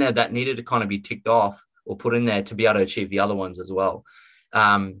goals in there that needed to kind of be ticked off or put in there to be able to achieve the other ones as well.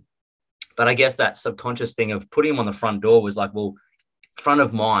 But I guess that subconscious thing of putting them on the front door was like, well, front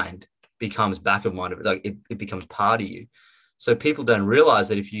of mind becomes back of mind. Like it becomes part of you. So people don't realize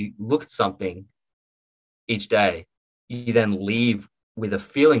that if you look at something each day, you then leave with a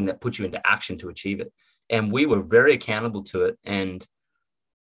feeling that puts you into action to achieve it. And we were very accountable to it. And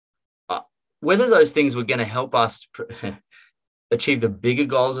whether those things were going to help us achieve the bigger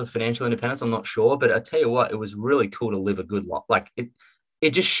goals of financial independence, I'm not sure. But I tell you what, it was really cool to live a good life. Like it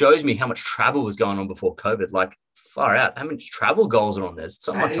just shows me how much travel was going on before COVID. Like, far out, how many travel goals are on there? There's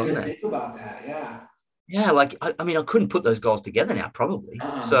so much on there. I didn't think about that. Yeah. Yeah. Like, I couldn't put those goals together now, probably.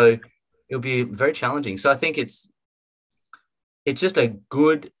 So it'll be very challenging. So I think it's just a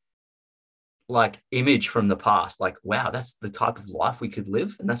good, like, image from the past. Like, wow, that's the type of life we could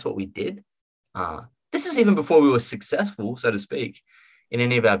live. And that's what we did. This is even before we were successful, so to speak, in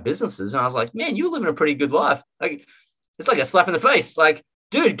any of our businesses. And I was like, man, you're living a pretty good life. Like, it's like a slap in the face. Like,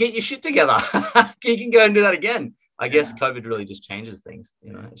 dude, get your shit together. You can go and do that again. I guess COVID really just changes things.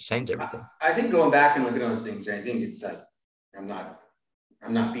 It's changed everything. I think going back and looking at those things, I think it's like, I'm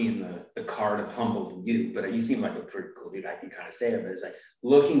not being the card of humble you, but you seem like a pretty cool dude. I can kind of say it, but it's like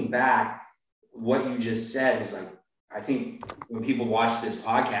looking back, what you just said is like, I think when people watch this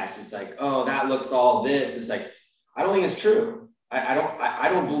podcast, it's like, oh, that looks all this. It's like, I don't think it's true. I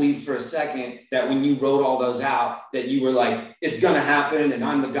don't believe for a second that when you wrote all those out, that you were like, it's going to happen and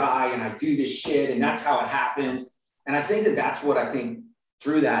I'm the guy and I do this shit and that's how it happens. And I think that's what I think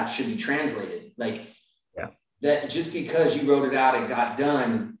through that should be translated. Like, that just because you wrote it out and got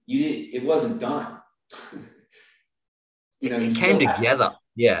done, it wasn't done. It came together.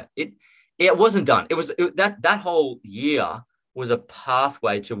 Yeah. It wasn't done. It was that whole year was a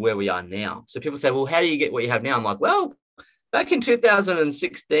pathway to where we are now. So people say, well, how do you get what you have now? I'm like, well, back in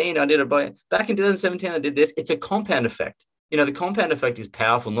 2016, I did it. Back in 2017, I did this. It's a compound effect. The compound effect is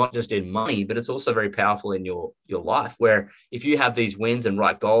powerful, not just in money, but it's also very powerful in your life, where if you have these wins and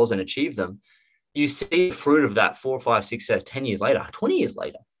write goals and achieve them, you see the fruit of that 4, 5, 6, 7, 10 years later, 20 years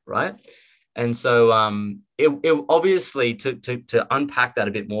later, right? And so it obviously to unpack that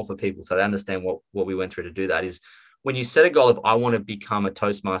a bit more for people so they understand what we went through to do that is when you set a goal of I want to become a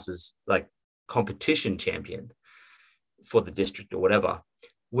Toastmasters like competition champion for the district or whatever,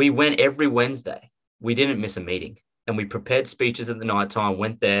 we went every Wednesday. We didn't miss a meeting, and we prepared speeches at the night time,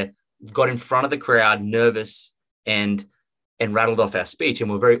 went there, got in front of the crowd, nervous, and rattled off our speech. And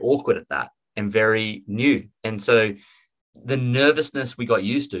we're very awkward at that and very new. And so the nervousness we got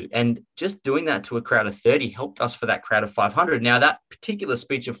used to, and just doing that to a crowd of 30 helped us for that crowd of 500. Now, that particular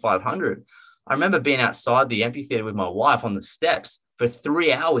speech of 500, I remember being outside the amphitheater with my wife on the steps for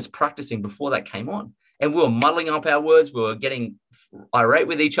 3 hours practicing before that came on. And we were muddling up our words. We were getting irate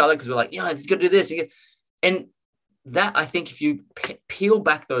with each other because we're like, yeah, you got to do this. And that, I think if you peel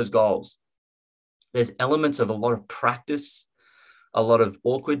back those goals, there's elements of a lot of practice, a lot of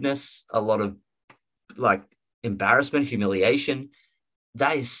awkwardness, a lot of like embarrassment, humiliation.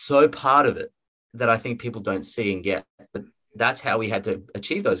 That is so part of it that I think people don't see and get. But that's how we had to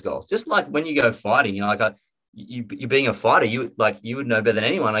achieve those goals. Just like when you go fighting, you know, like you being a fighter, you would know better than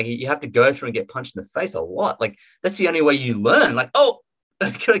anyone. Like you have to go through and get punched in the face a lot. Like that's the only way you learn. Like, oh, I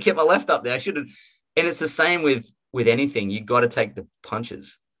could have kept my left up there. I should have. And it's the same with anything. You got to take the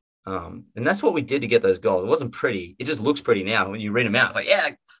punches. And that's what we did to get those goals. It wasn't pretty. It just looks pretty now when you read them out. It's like,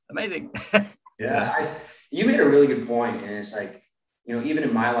 yeah, amazing. Yeah, you made a really good point, and it's like, you know, even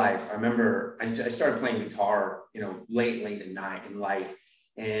in my life, I remember I started playing guitar, you know, late in life,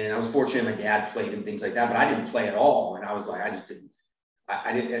 and I was fortunate my dad played and things like that, but I didn't play at all, and I was like, I didn't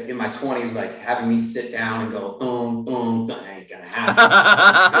in my 20s, like having me sit down and go, ain't gonna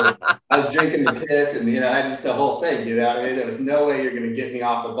happen. I was drinking the piss, and you know, I just the whole thing, you know what I mean? There was no way you're gonna get me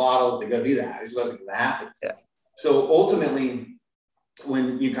off the bottle to go do that. It just wasn't gonna happen. Yeah. So ultimately,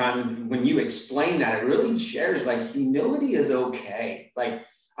 when you explain that, it really shares like humility is okay. Like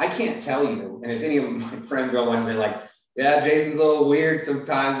I can't tell you, and if any of my friends are watching, they're like, yeah, Jason's a little weird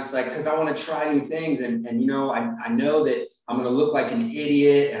sometimes. It's like, because I want to try new things, and you know, I know that I'm going to look like an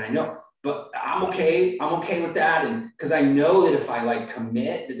idiot, and I know, but I'm okay with that, and because I know that if I like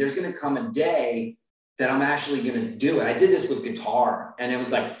commit, that there's going to come a day that I'm actually going to do it. I did this with guitar, and it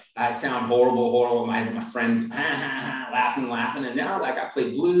was like, I sound horrible. My friends laughing. And now like I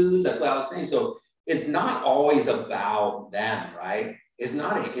play blues, I play all these things. So it's not always about them, right? It's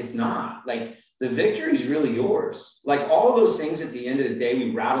not like the victory is really yours. Like all those things at the end of the day,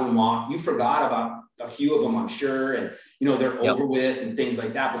 we rattle them off. You forgot about a few of them, I'm sure. And, you know, they're over with and things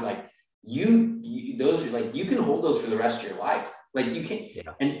like that. But like those are like, you can hold those for the rest of your life. Like you can't,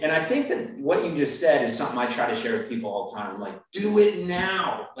 and I think that what you just said is something I try to share with people all the time. I'm like, do it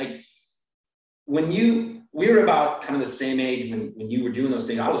now. Like when we were about kind of the same age when you were doing those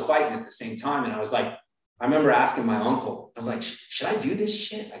things, I was fighting at the same time. And I was like, I remember asking my uncle, I was like, should I do this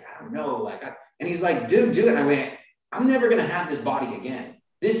shit? Like, I don't know. And he's like, dude, do it. And I went, I'm never going to have this body again.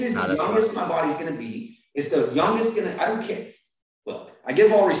 This is the youngest my body's going to be. It's the youngest I don't care. Look, I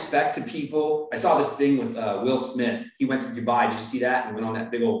give all respect to people. I saw this thing with Will Smith. He went to Dubai. Did you see that? And went on that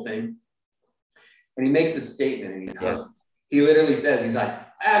big old thing. And he makes a statement, and he literally says, he's like,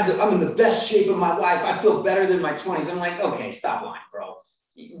 I'm in the best shape of my life. I feel better than my 20s. I'm like, okay, stop lying, bro.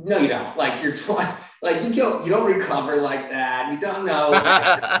 No, you don't. Like you're 20, like you don't recover like that. You don't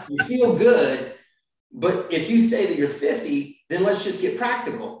know. You feel good. But if you say that you're 50, then let's just get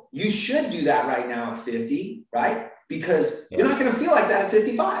practical. You should do that right now at 50, right? Because you're not going to feel like that at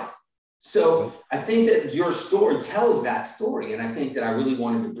 55. So I think that your story tells that story. And I think that I really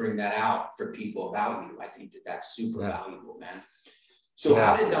wanted to bring that out for people about you. I think that that's super valuable, man. So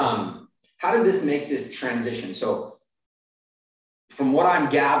how did this make this transition? So from what I'm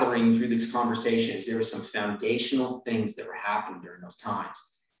gathering through this conversation is there were some foundational things that were happening during those times.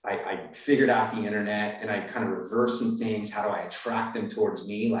 I figured out the internet and I kind of reversed some things. How do I attract them towards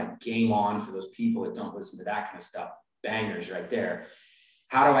me? Like game on for those people that don't listen to that kind of stuff. Bangers right there.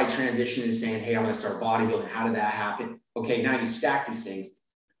 How do I transition to saying, hey, I'm going to start bodybuilding? How did that happen? Okay, now you stack these things.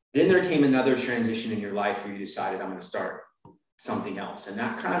 Then there came another transition in your life where you decided I'm going to start something else. And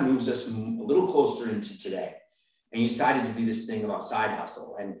that kind of moves us a little closer into today. And you decided to do this thing about side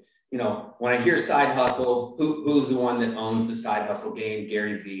hustle. And, you know, when I hear side hustle, who's the one that owns the side hustle game?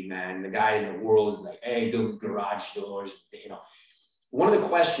 Gary Vee, man. The guy in the world is like, hey, build garage doors. You know, one of the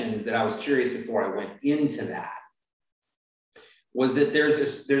questions that I was curious before I went into that was that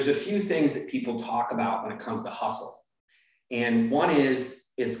there's a few things that people talk about when it comes to hustle. And one is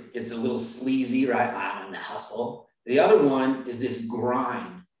it's a little sleazy, right? I'm in the hustle. The other one is this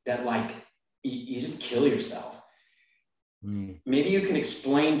grind that like you just kill yourself. Maybe you can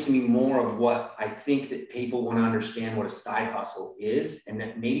explain to me more of what I think that people want to understand what a side hustle is, and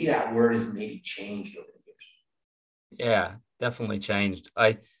that maybe that word has maybe changed over the years. Yeah, definitely changed.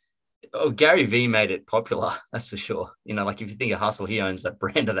 Gary Vee made it popular. That's for sure. You know, like if you think of hustle, he owns that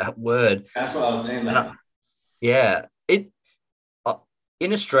brand of that word. That's what I was saying. Yeah,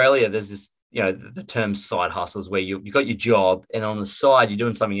 in Australia, there's this, you know, the term side hustles where you got your job and on the side you're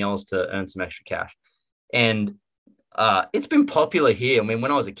doing something else to earn some extra cash. And it's been popular here. I mean,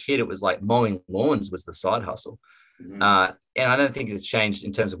 when I was a kid, it was like mowing lawns was the side hustle. And I don't think it's changed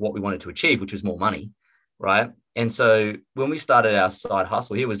in terms of what we wanted to achieve, which was more money, right? And so when we started our side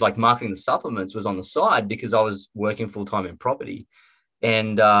hustle here, it was like marketing the supplements was on the side because I was working full-time in property.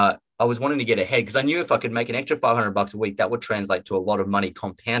 And I was wanting to get ahead because I knew if I could make an extra $500 a week, that would translate to a lot of money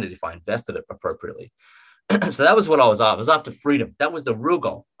compounded if I invested it appropriately. So that was what I was after. I was after freedom. That was the real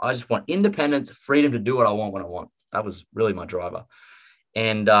goal. I just want independence, freedom to do what I want when I want. That was really my driver.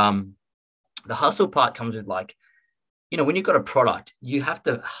 And the hustle part comes with, like, you know, when you've got a product, you have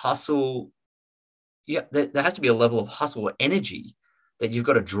to hustle. Yeah, there has to be a level of hustle or energy that you've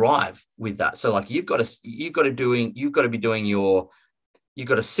got to drive with that. So like you've got to sit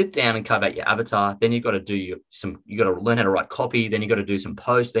down and carve out your avatar. Then you've got to you got to learn how to write copy. Then you got to do some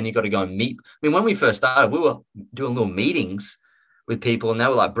posts. Then you got to go and meet. I mean, when we first started, we were doing little meetings with people, and they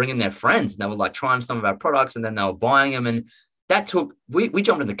were like bringing their friends, and they were like trying some of our products, and then they were buying them. And that took, we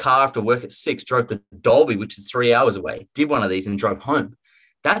jumped in the car after work at 6, drove to Dolby, which is 3 hours away, did one of these and drove home.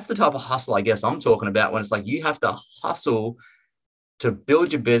 That's the type of hustle I guess I'm talking about, when it's like you have to hustle to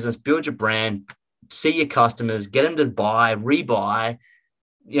build your business, build your brand, see your customers, get them to buy, rebuy,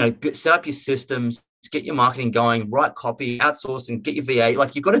 you know, set up your systems, get your marketing going, write copy, outsourcing, get your VA.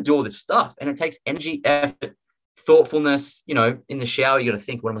 Like you've got to do all this stuff, and it takes energy, effort, thoughtfulness. You know, in the shower, you got to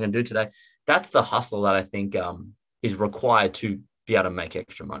think, what am I going to do today? That's the hustle that I think is required to be able to make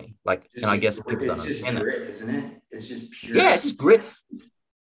extra money. Like, and I guess people don't understand that. It's just grit, isn't it? It's just pure. Yeah, it's just grit.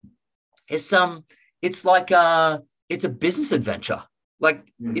 It's like it's a business adventure. Like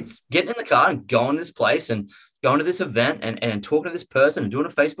it's getting in the car and going to this place and going to this event and talking to this person and doing a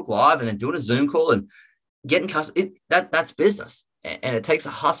Facebook Live and then doing a Zoom call and getting customers. That's business, and it takes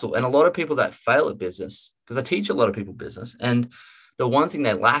a hustle. And a lot of people that fail at business, because I teach a lot of people business, and the one thing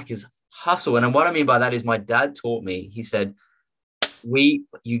they lack is hustle. And what I mean by that is my dad taught me. He said, you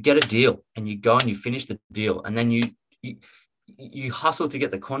get a deal and you go and you finish the deal, and then you hustle to get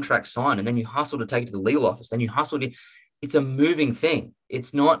the contract signed, and then you hustle to take it to the legal office. Then you hustle to, it's a moving thing.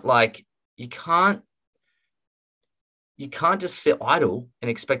 It's not like you can't just sit idle and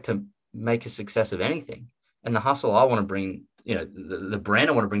expect to make a success of anything. And the hustle I want to bring, you know, the brand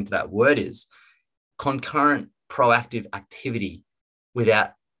I want to bring to that word is concurrent, proactive activity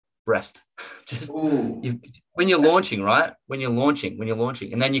without rest. Just when you're launching, right? When you're launching,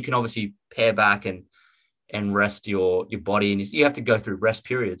 and then you can obviously pare back and rest your body, and you have to go through rest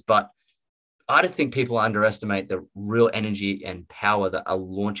periods. But I don't think people underestimate the real energy and power that a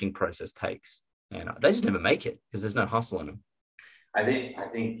launching process takes. And they just never make it because there's no hustle in them. I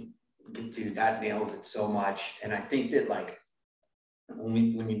think, dude, that nails it so much. And I think that, like,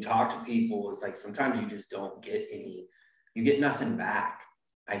 when you talk to people, it's like sometimes you just don't get you get nothing back.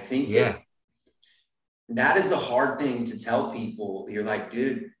 I think that is the hard thing to tell people. You're like,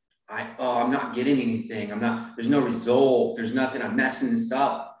 dude, I'm not getting anything. There's no result. There's nothing. I'm messing this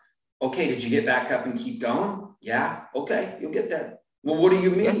up. Okay. Did you get back up and keep going? Yeah. Okay. You'll get there. Well, what do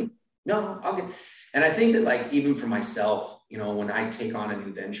you mean? Yeah. No, I'll get. And I think that, like, even for myself, you know, when I take on a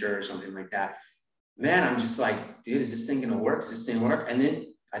new venture or something like that, man, I'm just like, dude, is this thing going to work? Is this thing work? And then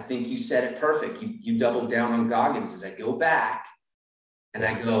I think you said it perfect. You doubled down on Goggins. As I go back and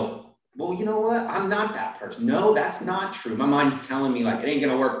I go, well, you know what? I'm not that person. No, that's not true. My mind's telling me, like, it ain't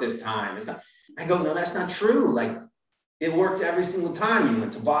going to work this time. It's not. I go, no, that's not true. Like, it worked every single time you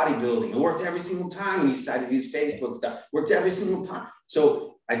went to bodybuilding. It worked every single time when you decided to use Facebook stuff. It worked every single time.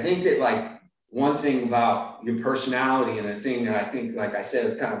 So I think that, like, one thing about your personality, and the thing that I think, like I said,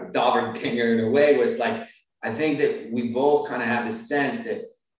 is kind of a doppelganger in a way, was like, I think that we both kind of have this sense that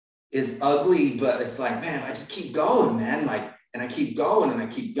is ugly, but it's like, man, I just keep going, man. Like, and I keep going and I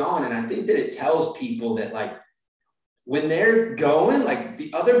keep going. And I think that it tells people that, like, when they're going, like,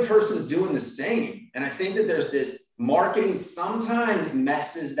 the other person's doing the same. And I think that there's this marketing sometimes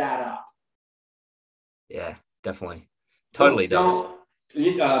messes that up. Yeah, definitely. Totally does.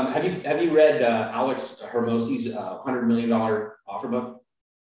 Have you read Alex Hormozi's $100 million offer book?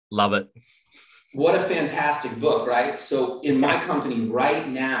 Love it. What a fantastic book, right? So in my company right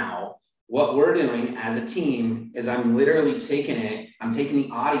now, what we're doing as a team is I'm literally taking the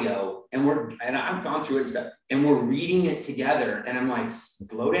audio and I've gone through it and stuff, and we're reading it together. And I'm like,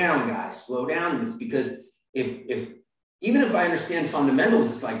 slow down, guys, slow down. This, because even if I understand fundamentals,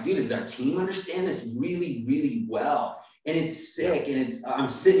 it's like, dude, does our team understand this really, really well? And it's sick. And I'm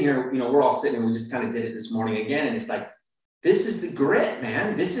sitting here, we're all sitting here. We just kind of did it this morning again. And it's like, this is the grit,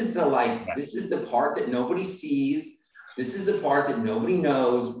 man. This is the part that nobody sees. This is the part that nobody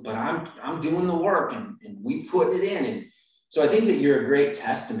knows, but I'm doing the work and we put it in. And so I think that you're a great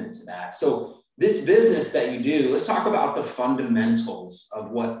testament to that. So this business that you do, let's talk about the fundamentals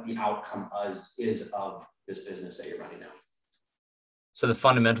of what the outcome is of this business that you're running now. So the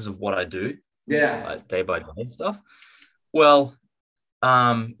fundamentals of what I do, day by day stuff. Well,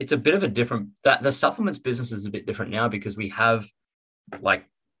 it's a bit of a different, the supplements business is a bit different now because we have like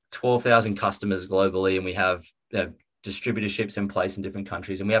 12,000 customers globally, and we have distributorships in place in different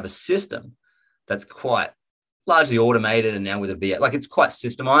countries, and we have a system that's quite largely automated, and now with a VA, like it's quite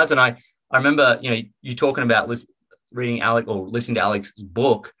systemized. And I remember, you talking about reading Alex or listening to Alex's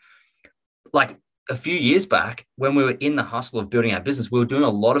book, like a few years back when we were in the hustle of building our business, we were doing a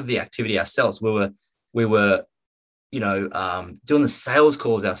lot of the activity ourselves. We were doing the sales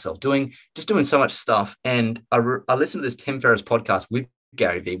calls ourselves, doing so much stuff. And I listened to this Tim Ferriss podcast with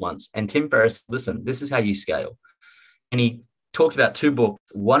Gary Vee once, and Tim Ferriss, listen, this is how you scale. And he talked about 2 books.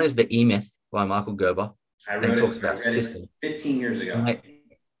 One is The E-Myth by Michael Gerber. I read it 15 years ago.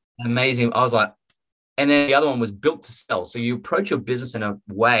 Amazing. I was like, and then the other one was Built to Sell. So you approach your business in a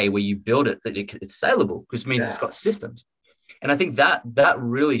way where you build it that it's saleable, which means it's got systems. And I think that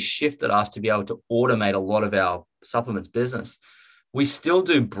really shifted us to be able to automate a lot of our supplements business. We still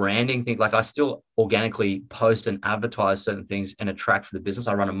do branding things. Like I still organically post and advertise certain things and attract for the business.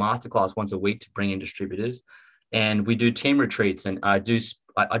 I run a masterclass once a week to bring in distributors, and we do team retreats, and I do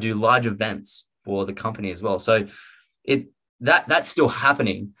large events for the company as well. So that's still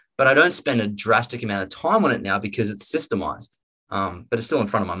happening, but I don't spend a drastic amount of time on it now because it's systemized, but it's still in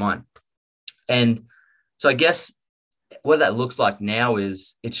front of my mind. And so I guess what that looks like now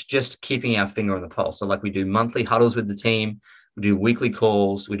is it's just keeping our finger on the pulse. So like we do monthly huddles with the team, we do weekly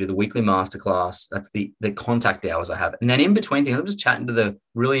calls, we do the weekly masterclass. That's the contact hours I have. And then in between things, I'm just chatting to the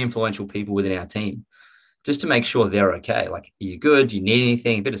really influential people within our team just to make sure they're okay. Like, are you good? Do you need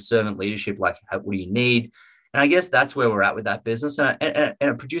anything? A bit of servant leadership, like what do you need? And I guess that's where we're at with that business. And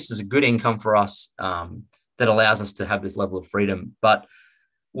it produces a good income for us that allows us to have this level of freedom. But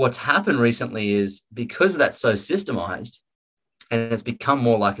what's happened recently is because that's so systemized and it's become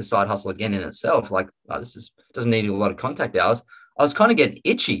more like a side hustle again in itself, like, doesn't need a lot of contact hours. I was kind of getting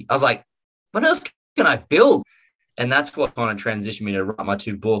itchy. I was like, what else can I build? And that's what kind of transitioned me to write my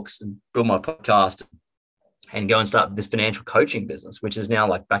 2 books and build my podcast and go and start this financial coaching business, which is now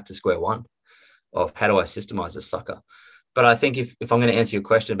like back to square one of how do I systemize this sucker. But I think if I'm going to answer your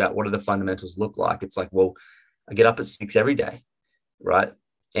question about what do the fundamentals look like, it's like, well, I get up at 6 every day, right?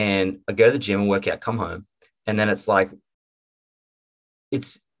 And I go to the gym and work out, come home. And then it's like,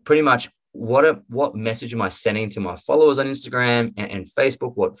 it's pretty much what message am I sending to my followers on Instagram and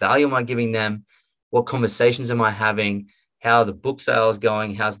Facebook? What value am I giving them? What conversations am I having? How are the book sales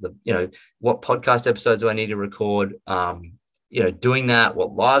going? How's what podcast episodes do I need to record? Doing that,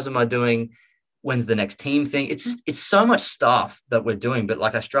 what lives am I doing? When's the next team thing? It's so much stuff that we're doing, but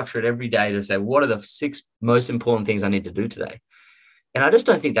like I structure it every day to say, what are the 6 most important things I need to do today? And I just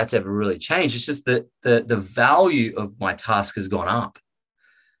don't think that's ever really changed. It's just that the value of my task has gone up,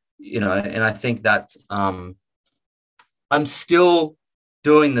 and I think that I'm still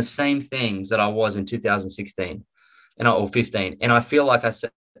doing the same things that I was in 2016 or 15. And I feel like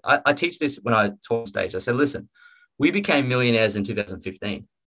I teach this when I talk on stage. I said, listen, we became millionaires in 2015.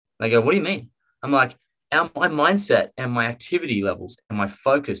 They go, what do you mean? I'm like, my mindset and my activity levels and my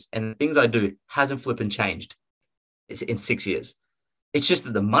focus and the things I do hasn't flipped and changed in 6 years. It's just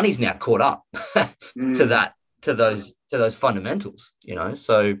that the money's now caught up to those fundamentals,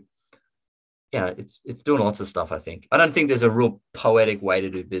 So, it's doing lots of stuff, I think. I don't think there's a real poetic way to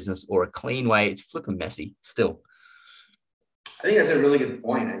do business or a clean way. It's flipping messy still. I think that's a really good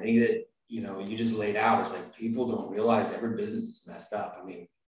point. I think that, you just laid out, it's like people don't realize every business is messed up. I mean,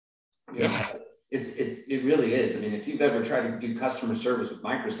 it really is. I mean, if you've ever tried to do customer service with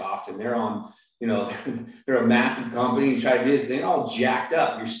Microsoft and they're on, they're a massive company, you try to do this, they're all jacked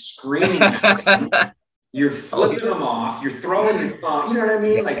up. You're screaming at them, you're flipping them off, you're throwing your phone, you know what I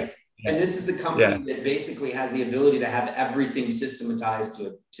mean? Like, and this is the company that basically has the ability to have everything systematized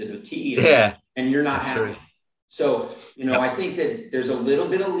to the T. And you're not happy. So, I think that there's a little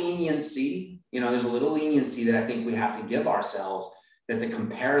bit of leniency, there's a little leniency that I think we have to give ourselves, that the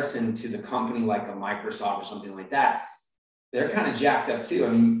comparison to the company like a Microsoft or something like that, they're kind of jacked up too. I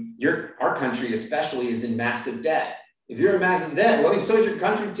mean, our country especially is in massive debt. If you're in massive debt, well, so is your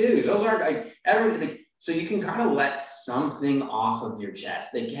country too. Those are like everything. So you can kind of let something off of your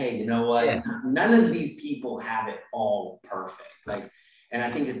chest. Like, hey, you know what? Yeah. None of these people have it all perfect. Like, and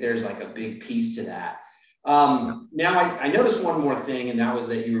I think that there's like a big piece to that. Now I noticed one more thing, and that was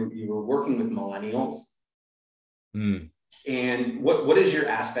that you were working with millennials. And what is your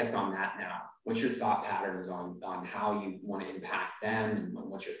aspect on that now? What's your thought patterns on how you want to impact them, and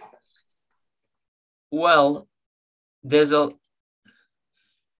what's your thoughts? Well,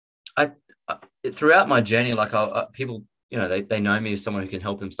 throughout my journey, like people, you know, they know me as someone who can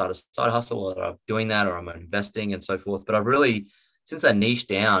help them start a side hustle, or I'm doing that, or I'm investing and so forth. But I've really, since I niched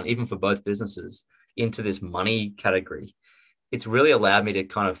down, even for both businesses, into this money category, it's really allowed me to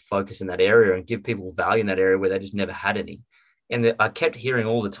kind of focus in that area and give people value in that area where they just never had any. And I kept hearing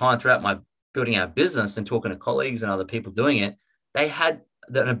all the time throughout my building our business and talking to colleagues and other people doing it, they had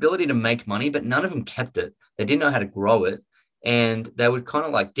an ability to make money, but none of them kept it. They didn't know how to grow it. And they would kind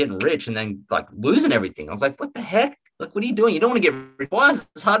of like getting rich and then like losing everything. I was like, what the heck? Like, what are you doing? You don't want to get rich. Why is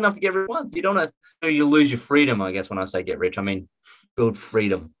it hard enough to get rich once? You don't want to, you lose your freedom. I guess when I say get rich, I mean, build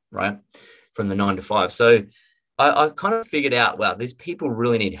freedom, right? From the 9 to 5. So I kind of figured out, wow, these people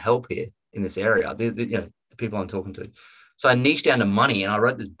really need help here in this area. You know, the people I'm talking to. So I niched down to money, and I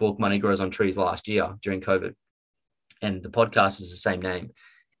wrote this book, Money Grows on Trees, last year during COVID. And the podcast is the same name.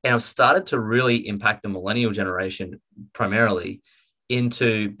 And I've started to really impact the millennial generation primarily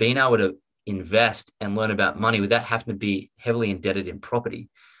into being able to invest and learn about money without having to be heavily indebted in property.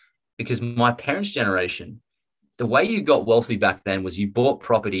 Because my parents' generation, the way you got wealthy back then was you bought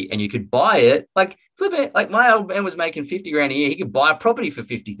property and you could buy it, like flip it. Like my old man was making 50 grand a year. He could buy a property for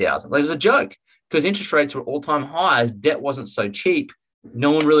 50,000. Like, it was a joke because interest rates were all time highs. Debt wasn't so cheap.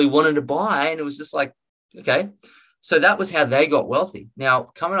 No one really wanted to buy. And it was just like, okay. So that was how they got wealthy. Now,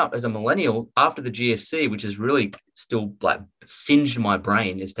 coming up as a millennial after the GFC, which is really still like singed my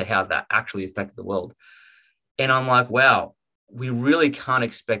brain as to how that actually affected the world. And I'm like, wow, we really can't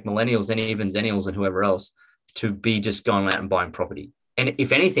expect millennials and even zennials and whoever else to be just going out and buying property. And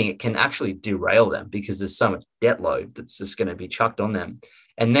if anything, it can actually derail them because there's so much debt load that's just going to be chucked on them.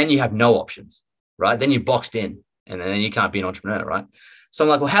 And then you have no options, right? Then you're boxed in and then you can't be an entrepreneur, right? So I'm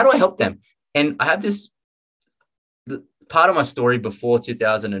like, well, how do I help them? And I have this part of my story before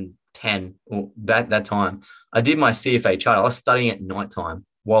 2010, or back that time, I did my CFA charter. I was studying at nighttime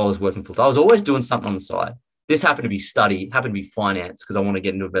while I was working full time. I was always doing something on the side. This happened to be study, happened to be finance because I want to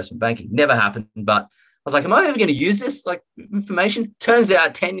get into investment banking. Never happened, but I was like, am I ever going to use this like information? Turns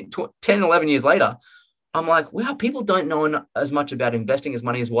out 10, 11 years later, I'm like, wow, people don't know as much about investing as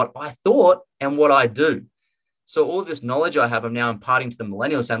money as what I thought and what I do. So all of this knowledge I have, I'm now imparting to the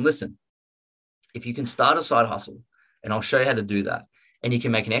millennials saying, listen, if you can start a side hustle, and I'll show you how to do that, and you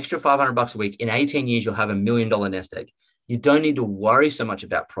can make an extra $500 a week, in 18 years, you'll have $1 million nest egg. You don't need to worry so much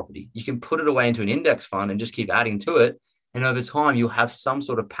about property. You can put it away into an index fund and just keep adding to it. And over time, you'll have some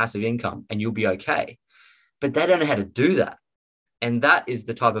sort of passive income and you'll be okay. But they don't know how to do that. And that is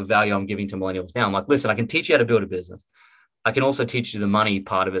the type of value I'm giving to millennials now. I'm like, listen, I can teach you how to build a business. I can also teach you the money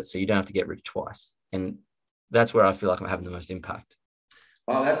part of it so you don't have to get rich twice. And that's where I feel like I'm having the most impact.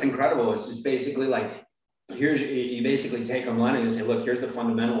 Well, that's incredible. It's just basically like, you basically take a money and say, look, here's the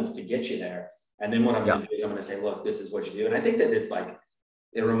fundamentals to get you there. And then what I'm going to do is I'm going to say, look, this is what you do. And I think that it's like,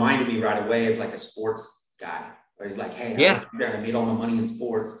 it reminded me right away of like a sports guy where he's like, hey, I made all my money in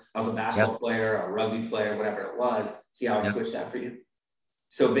sports. I was a basketball player, a rugby player, whatever it was. See how I switched that for you?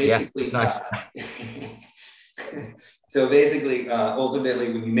 So basically, nice.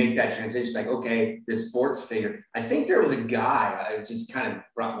 Ultimately, when you make that transition, it's like, okay, this sports figure. I think there was a guy, it just kind of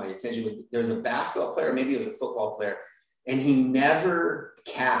brought my attention. There was a basketball player, maybe it was a football player, and he never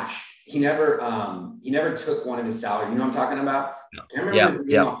cashed. He never took one of his salary. You know what I'm talking about? I can't remember his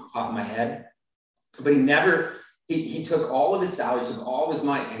name off the top of my head, but he took all of his salary, took all of his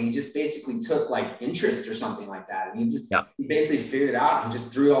money, and he just basically took like interest or something like that. And he basically figured it out and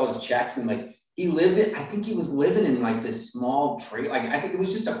just threw all his checks and like, he lived it. I think he was living in like this small trade. Like, I think it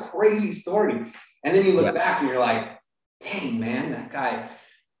was just a crazy story. And then you look back and you're like, dang, man, that guy,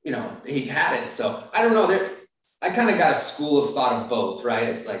 you know, he had it. So I don't know. I kind of got a school of thought of both, right?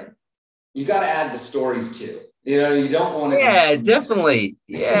 It's like, you got to add the stories too. You know, you don't want to. Yeah, definitely.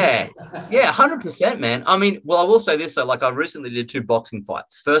 Yeah. Yeah, 100%, man. I mean, well, I will say this. So like I recently did 2 boxing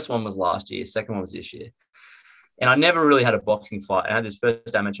fights. First one was last year. Second one was this year. And I never really had a boxing fight. I had this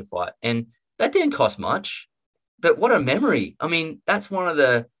first amateur fight. And that didn't cost much, but what a memory. I mean, that's one of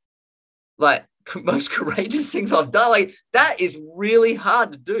the, like, most courageous things I've done. Like that is really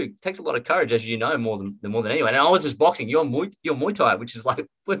hard to do. It takes a lot of courage, as you know, more than anyone. And I was just boxing. You're Muay Thai, which is like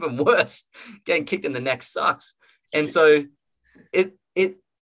flipping worse. Getting kicked in the neck sucks. And so it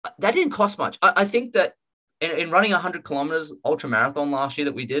that didn't cost much. I think that in running 100 kilometers ultra marathon last year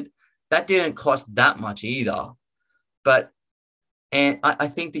that we did, that didn't cost that much either. But I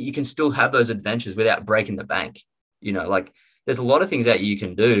think that you can still have those adventures without breaking the bank. You know, like there's a lot of things that you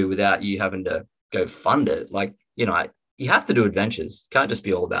can do without you having to go fund it. Like, you know, you have to do adventures. It can't just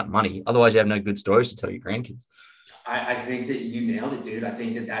be all about money. Otherwise you have no good stories to tell your grandkids. I think that you nailed it, dude. I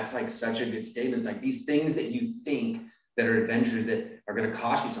think that that's like such a good statement. It's like these things that you think that are adventures that are going to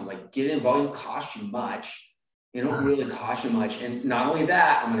cost you something, like get involved, don't cost you much. It don't really cost you much. And not only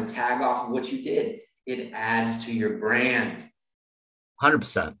that, I'm going to tag off of what you did. It adds to your brand.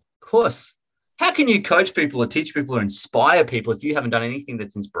 100%. Of course. How can you coach people or teach people or inspire people if you haven't done anything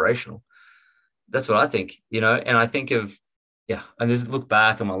that's inspirational? That's what I think, you know, and I think of, and just look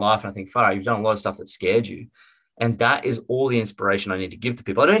back on my life and I think, Farah, you've done a lot of stuff that scared you. And that is all the inspiration I need to give to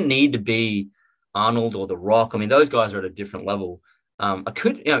people. I don't need to be Arnold or The Rock. I mean, those guys are at a different level. I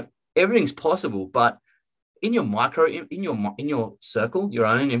could, you know, everything's possible, but in your in your circle, your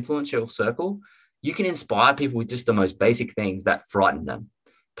own influential circle, you can inspire people with just the most basic things that frighten them.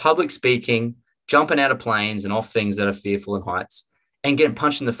 Public speaking, jumping out of planes and off things that are fearful in heights, and getting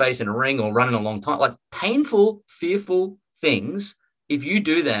punched in the face in a ring or running a long time, like painful, fearful things. If you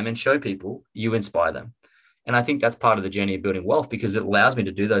do them and show people, you inspire them. And I think that's part of the journey of building wealth because it allows me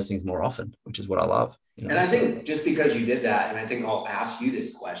to do those things more often, which is what I love. You know? And I think just because you did that, and I think I'll ask you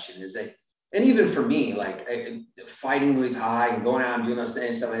this question is that, and even for me, like fighting Muay Thai and going out and doing those things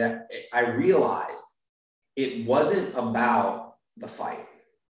and stuff like that, I realized it wasn't about the fight.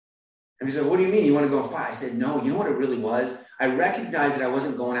 And he said, what do you mean you want to go and fight? I said, no, you know what it really was? I recognized that I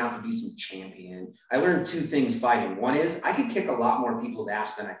wasn't going out to be some champion. I learned two things fighting. One is I could kick a lot more people's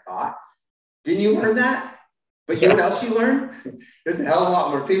ass than I thought. Didn't you learn that? But you know what else you learned? There's a hell of a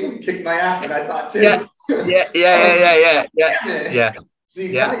lot more people who kick my ass than I thought too. Yeah. So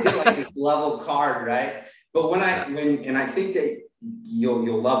you kind of get like this level card, right? But and I think that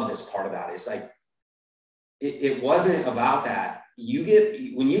you'll love this part about it. It's like, it wasn't about that.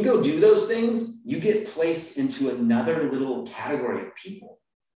 When you go do those things, you get placed into another little category of people.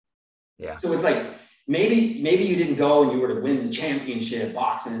 Yeah. So it's like, maybe you didn't go and you were to win the championship,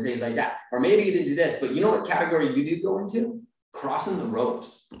 boxing and things like that. Or maybe you didn't do this, but you know what category you do go into? Crossing the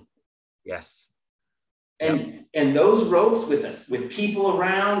ropes. Yes. And those ropes with people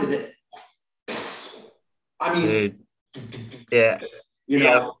around that, I mean, dude. You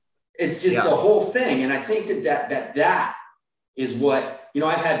know, it's just the whole thing. And I think that is what, you know,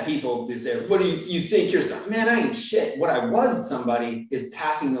 I've had people that say, what do you think you're something? Man, I ain't shit. What I was somebody is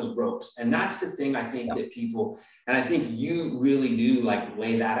passing those ropes. And that's the thing I think that people, and I think you really do like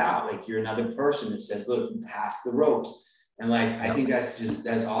lay that out. Like you're another person that says, look, you pass the ropes. And like, I think that's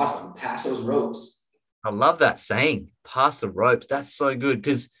awesome. Pass those ropes. I love that saying, pass the ropes. That's so good.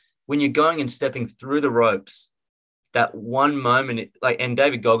 Because when you're going and stepping through the ropes, that one moment, and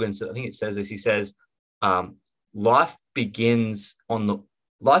David Goggins, I think it says this, he says, life begins on the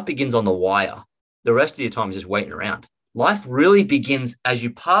wire. The rest of your time is just waiting around. Life really begins as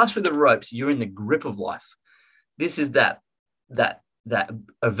you pass through the ropes. You're in the grip of life. This is that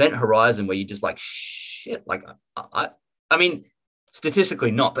event horizon where you just like, shit, like, I mean,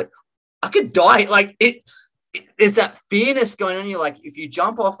 statistically not, but I could die. Like it's that fearness going on. You're like, if you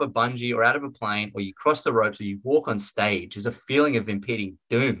jump off a bungee or out of a plane or you cross the ropes or you walk on stage, there's a feeling of impending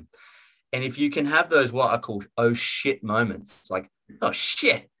doom. And if you can have those, what I call, oh shit moments, like, oh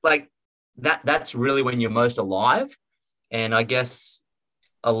shit, like that's really when you're most alive. And I guess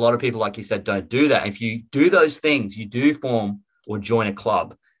a lot of people, like you said, don't do that. If you do those things, you do form or join a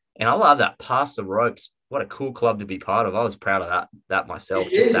club. And I love that, pass the ropes. What a cool club to be part of. I was proud of that myself.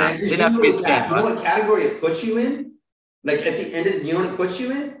 It is, man. You know what category it puts you in? Like at the end of you know what it puts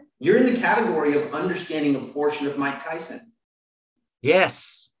you in? You're in the category of understanding a portion of Mike Tyson.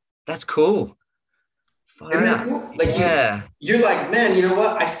 Yes. That's cool. Isn't that cool? Like you're like, man, you know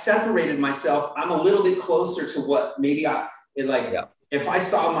what? I separated myself. I'm a little bit closer to what maybe if I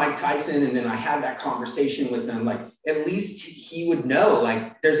saw Mike Tyson and then I had that conversation with him, like at least he would know,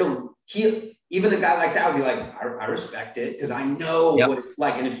 like even a guy like that would be like, I respect it because I know what it's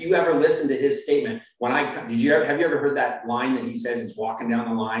like. And if you ever listen to his statement, have you ever heard that line that he says he's walking down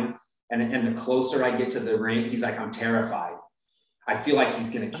the line and the closer I get to the ring, he's like, I'm terrified. I feel like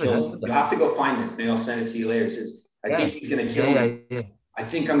he's going to kill me. You'll have to go find this. Maybe I'll send it to you later. He says, I think he's going to kill me. Yeah. I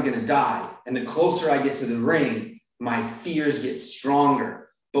think I'm going to die. And the closer I get to the ring, my fears get stronger.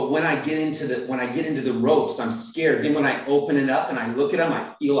 But when I get into the ropes, I'm scared. Then when I open it up and I look at him,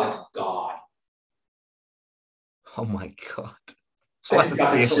 I feel like God. Oh my God. I just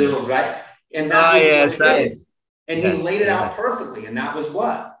got the chills, right? And that's what it is. And he laid it out perfectly. And that was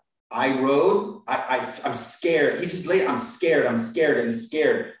what I rode. I'm scared. He just laid, I'm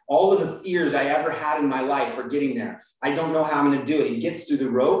scared. All of the fears I ever had in my life are getting there. I don't know how I'm going to do it. He gets through the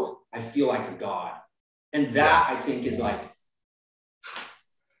rope. I feel like a God. And that I think is like,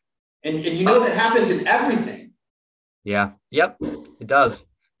 and you know, that happens in everything. Yeah. Yep. It does.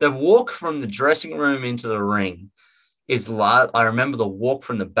 The walk from the dressing room into the ring is like, I remember the walk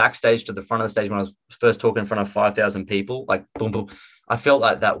from the backstage to the front of the stage when I was first talking in front of 5,000 people, like boom, boom. I felt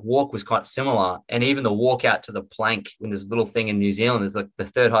like that walk was quite similar. And even the walk out to the plank when there's a little thing in New Zealand, there's like the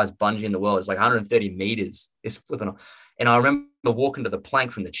third highest bungee in the world. It's like 130 meters. It's flipping off. And I remember walking to the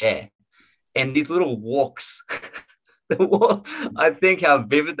plank from the chair and these little walks, I think how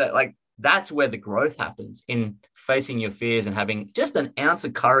vivid that, like, that's where the growth happens, in facing your fears and having just an ounce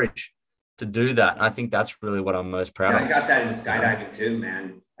of courage to do that. And I think that's really what I'm most proud of. I got that in skydiving too,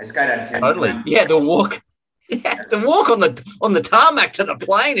 man. I skydived 10 times. Yeah, the walk. Yeah, the walk on the tarmac to the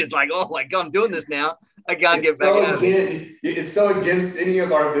plane is like, oh my God, I'm doing this now. I can't get back. It's so against any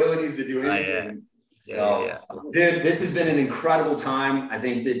of our abilities to do anything. Dude, this has been an incredible time. I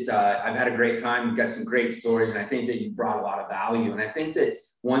think that I've had a great time. We've got some great stories, and I think that you brought a lot of value. And I think that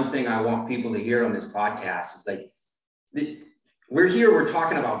one thing I want people to hear on this podcast is like, we're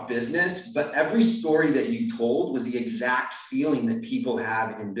talking about business, but every story that you told was the exact feeling that people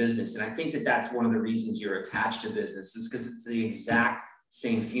have in business. And I think that that's one of the reasons you're attached to business, is because it's the exact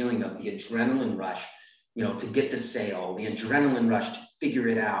same feeling of the adrenaline rush, you know, to get the sale, the adrenaline rush to figure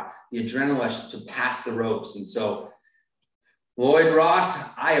it out, the adrenaline rush to pass the ropes. And so, Lloyd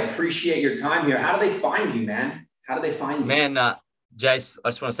Ross, I appreciate your time here. How do they find you, man? How do they find you? Man, Jace,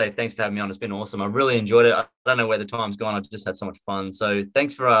 I just want to say thanks for having me on. It's been awesome. I really enjoyed it. I don't know where the time's gone. I've just had so much fun. So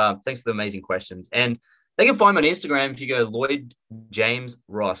thanks for the amazing questions. And they can find me on Instagram if you go Lloyd James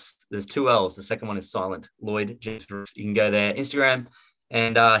Ross. There's 2 L's. The second one is silent. Lloyd James Ross. You can go there, Instagram,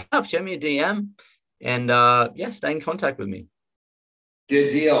 and show me a DM, and stay in contact with me.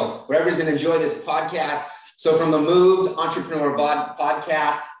 Good deal. Whoever's going to enjoy this podcast. So from the Moved Entrepreneur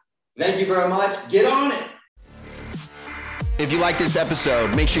Podcast, thank you very much. Get on it. If you like this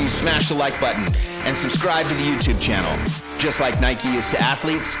episode, make sure you smash the like button and subscribe to the YouTube channel. Just like Nike is to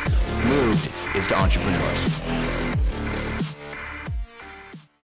athletes, Moved is to entrepreneurs.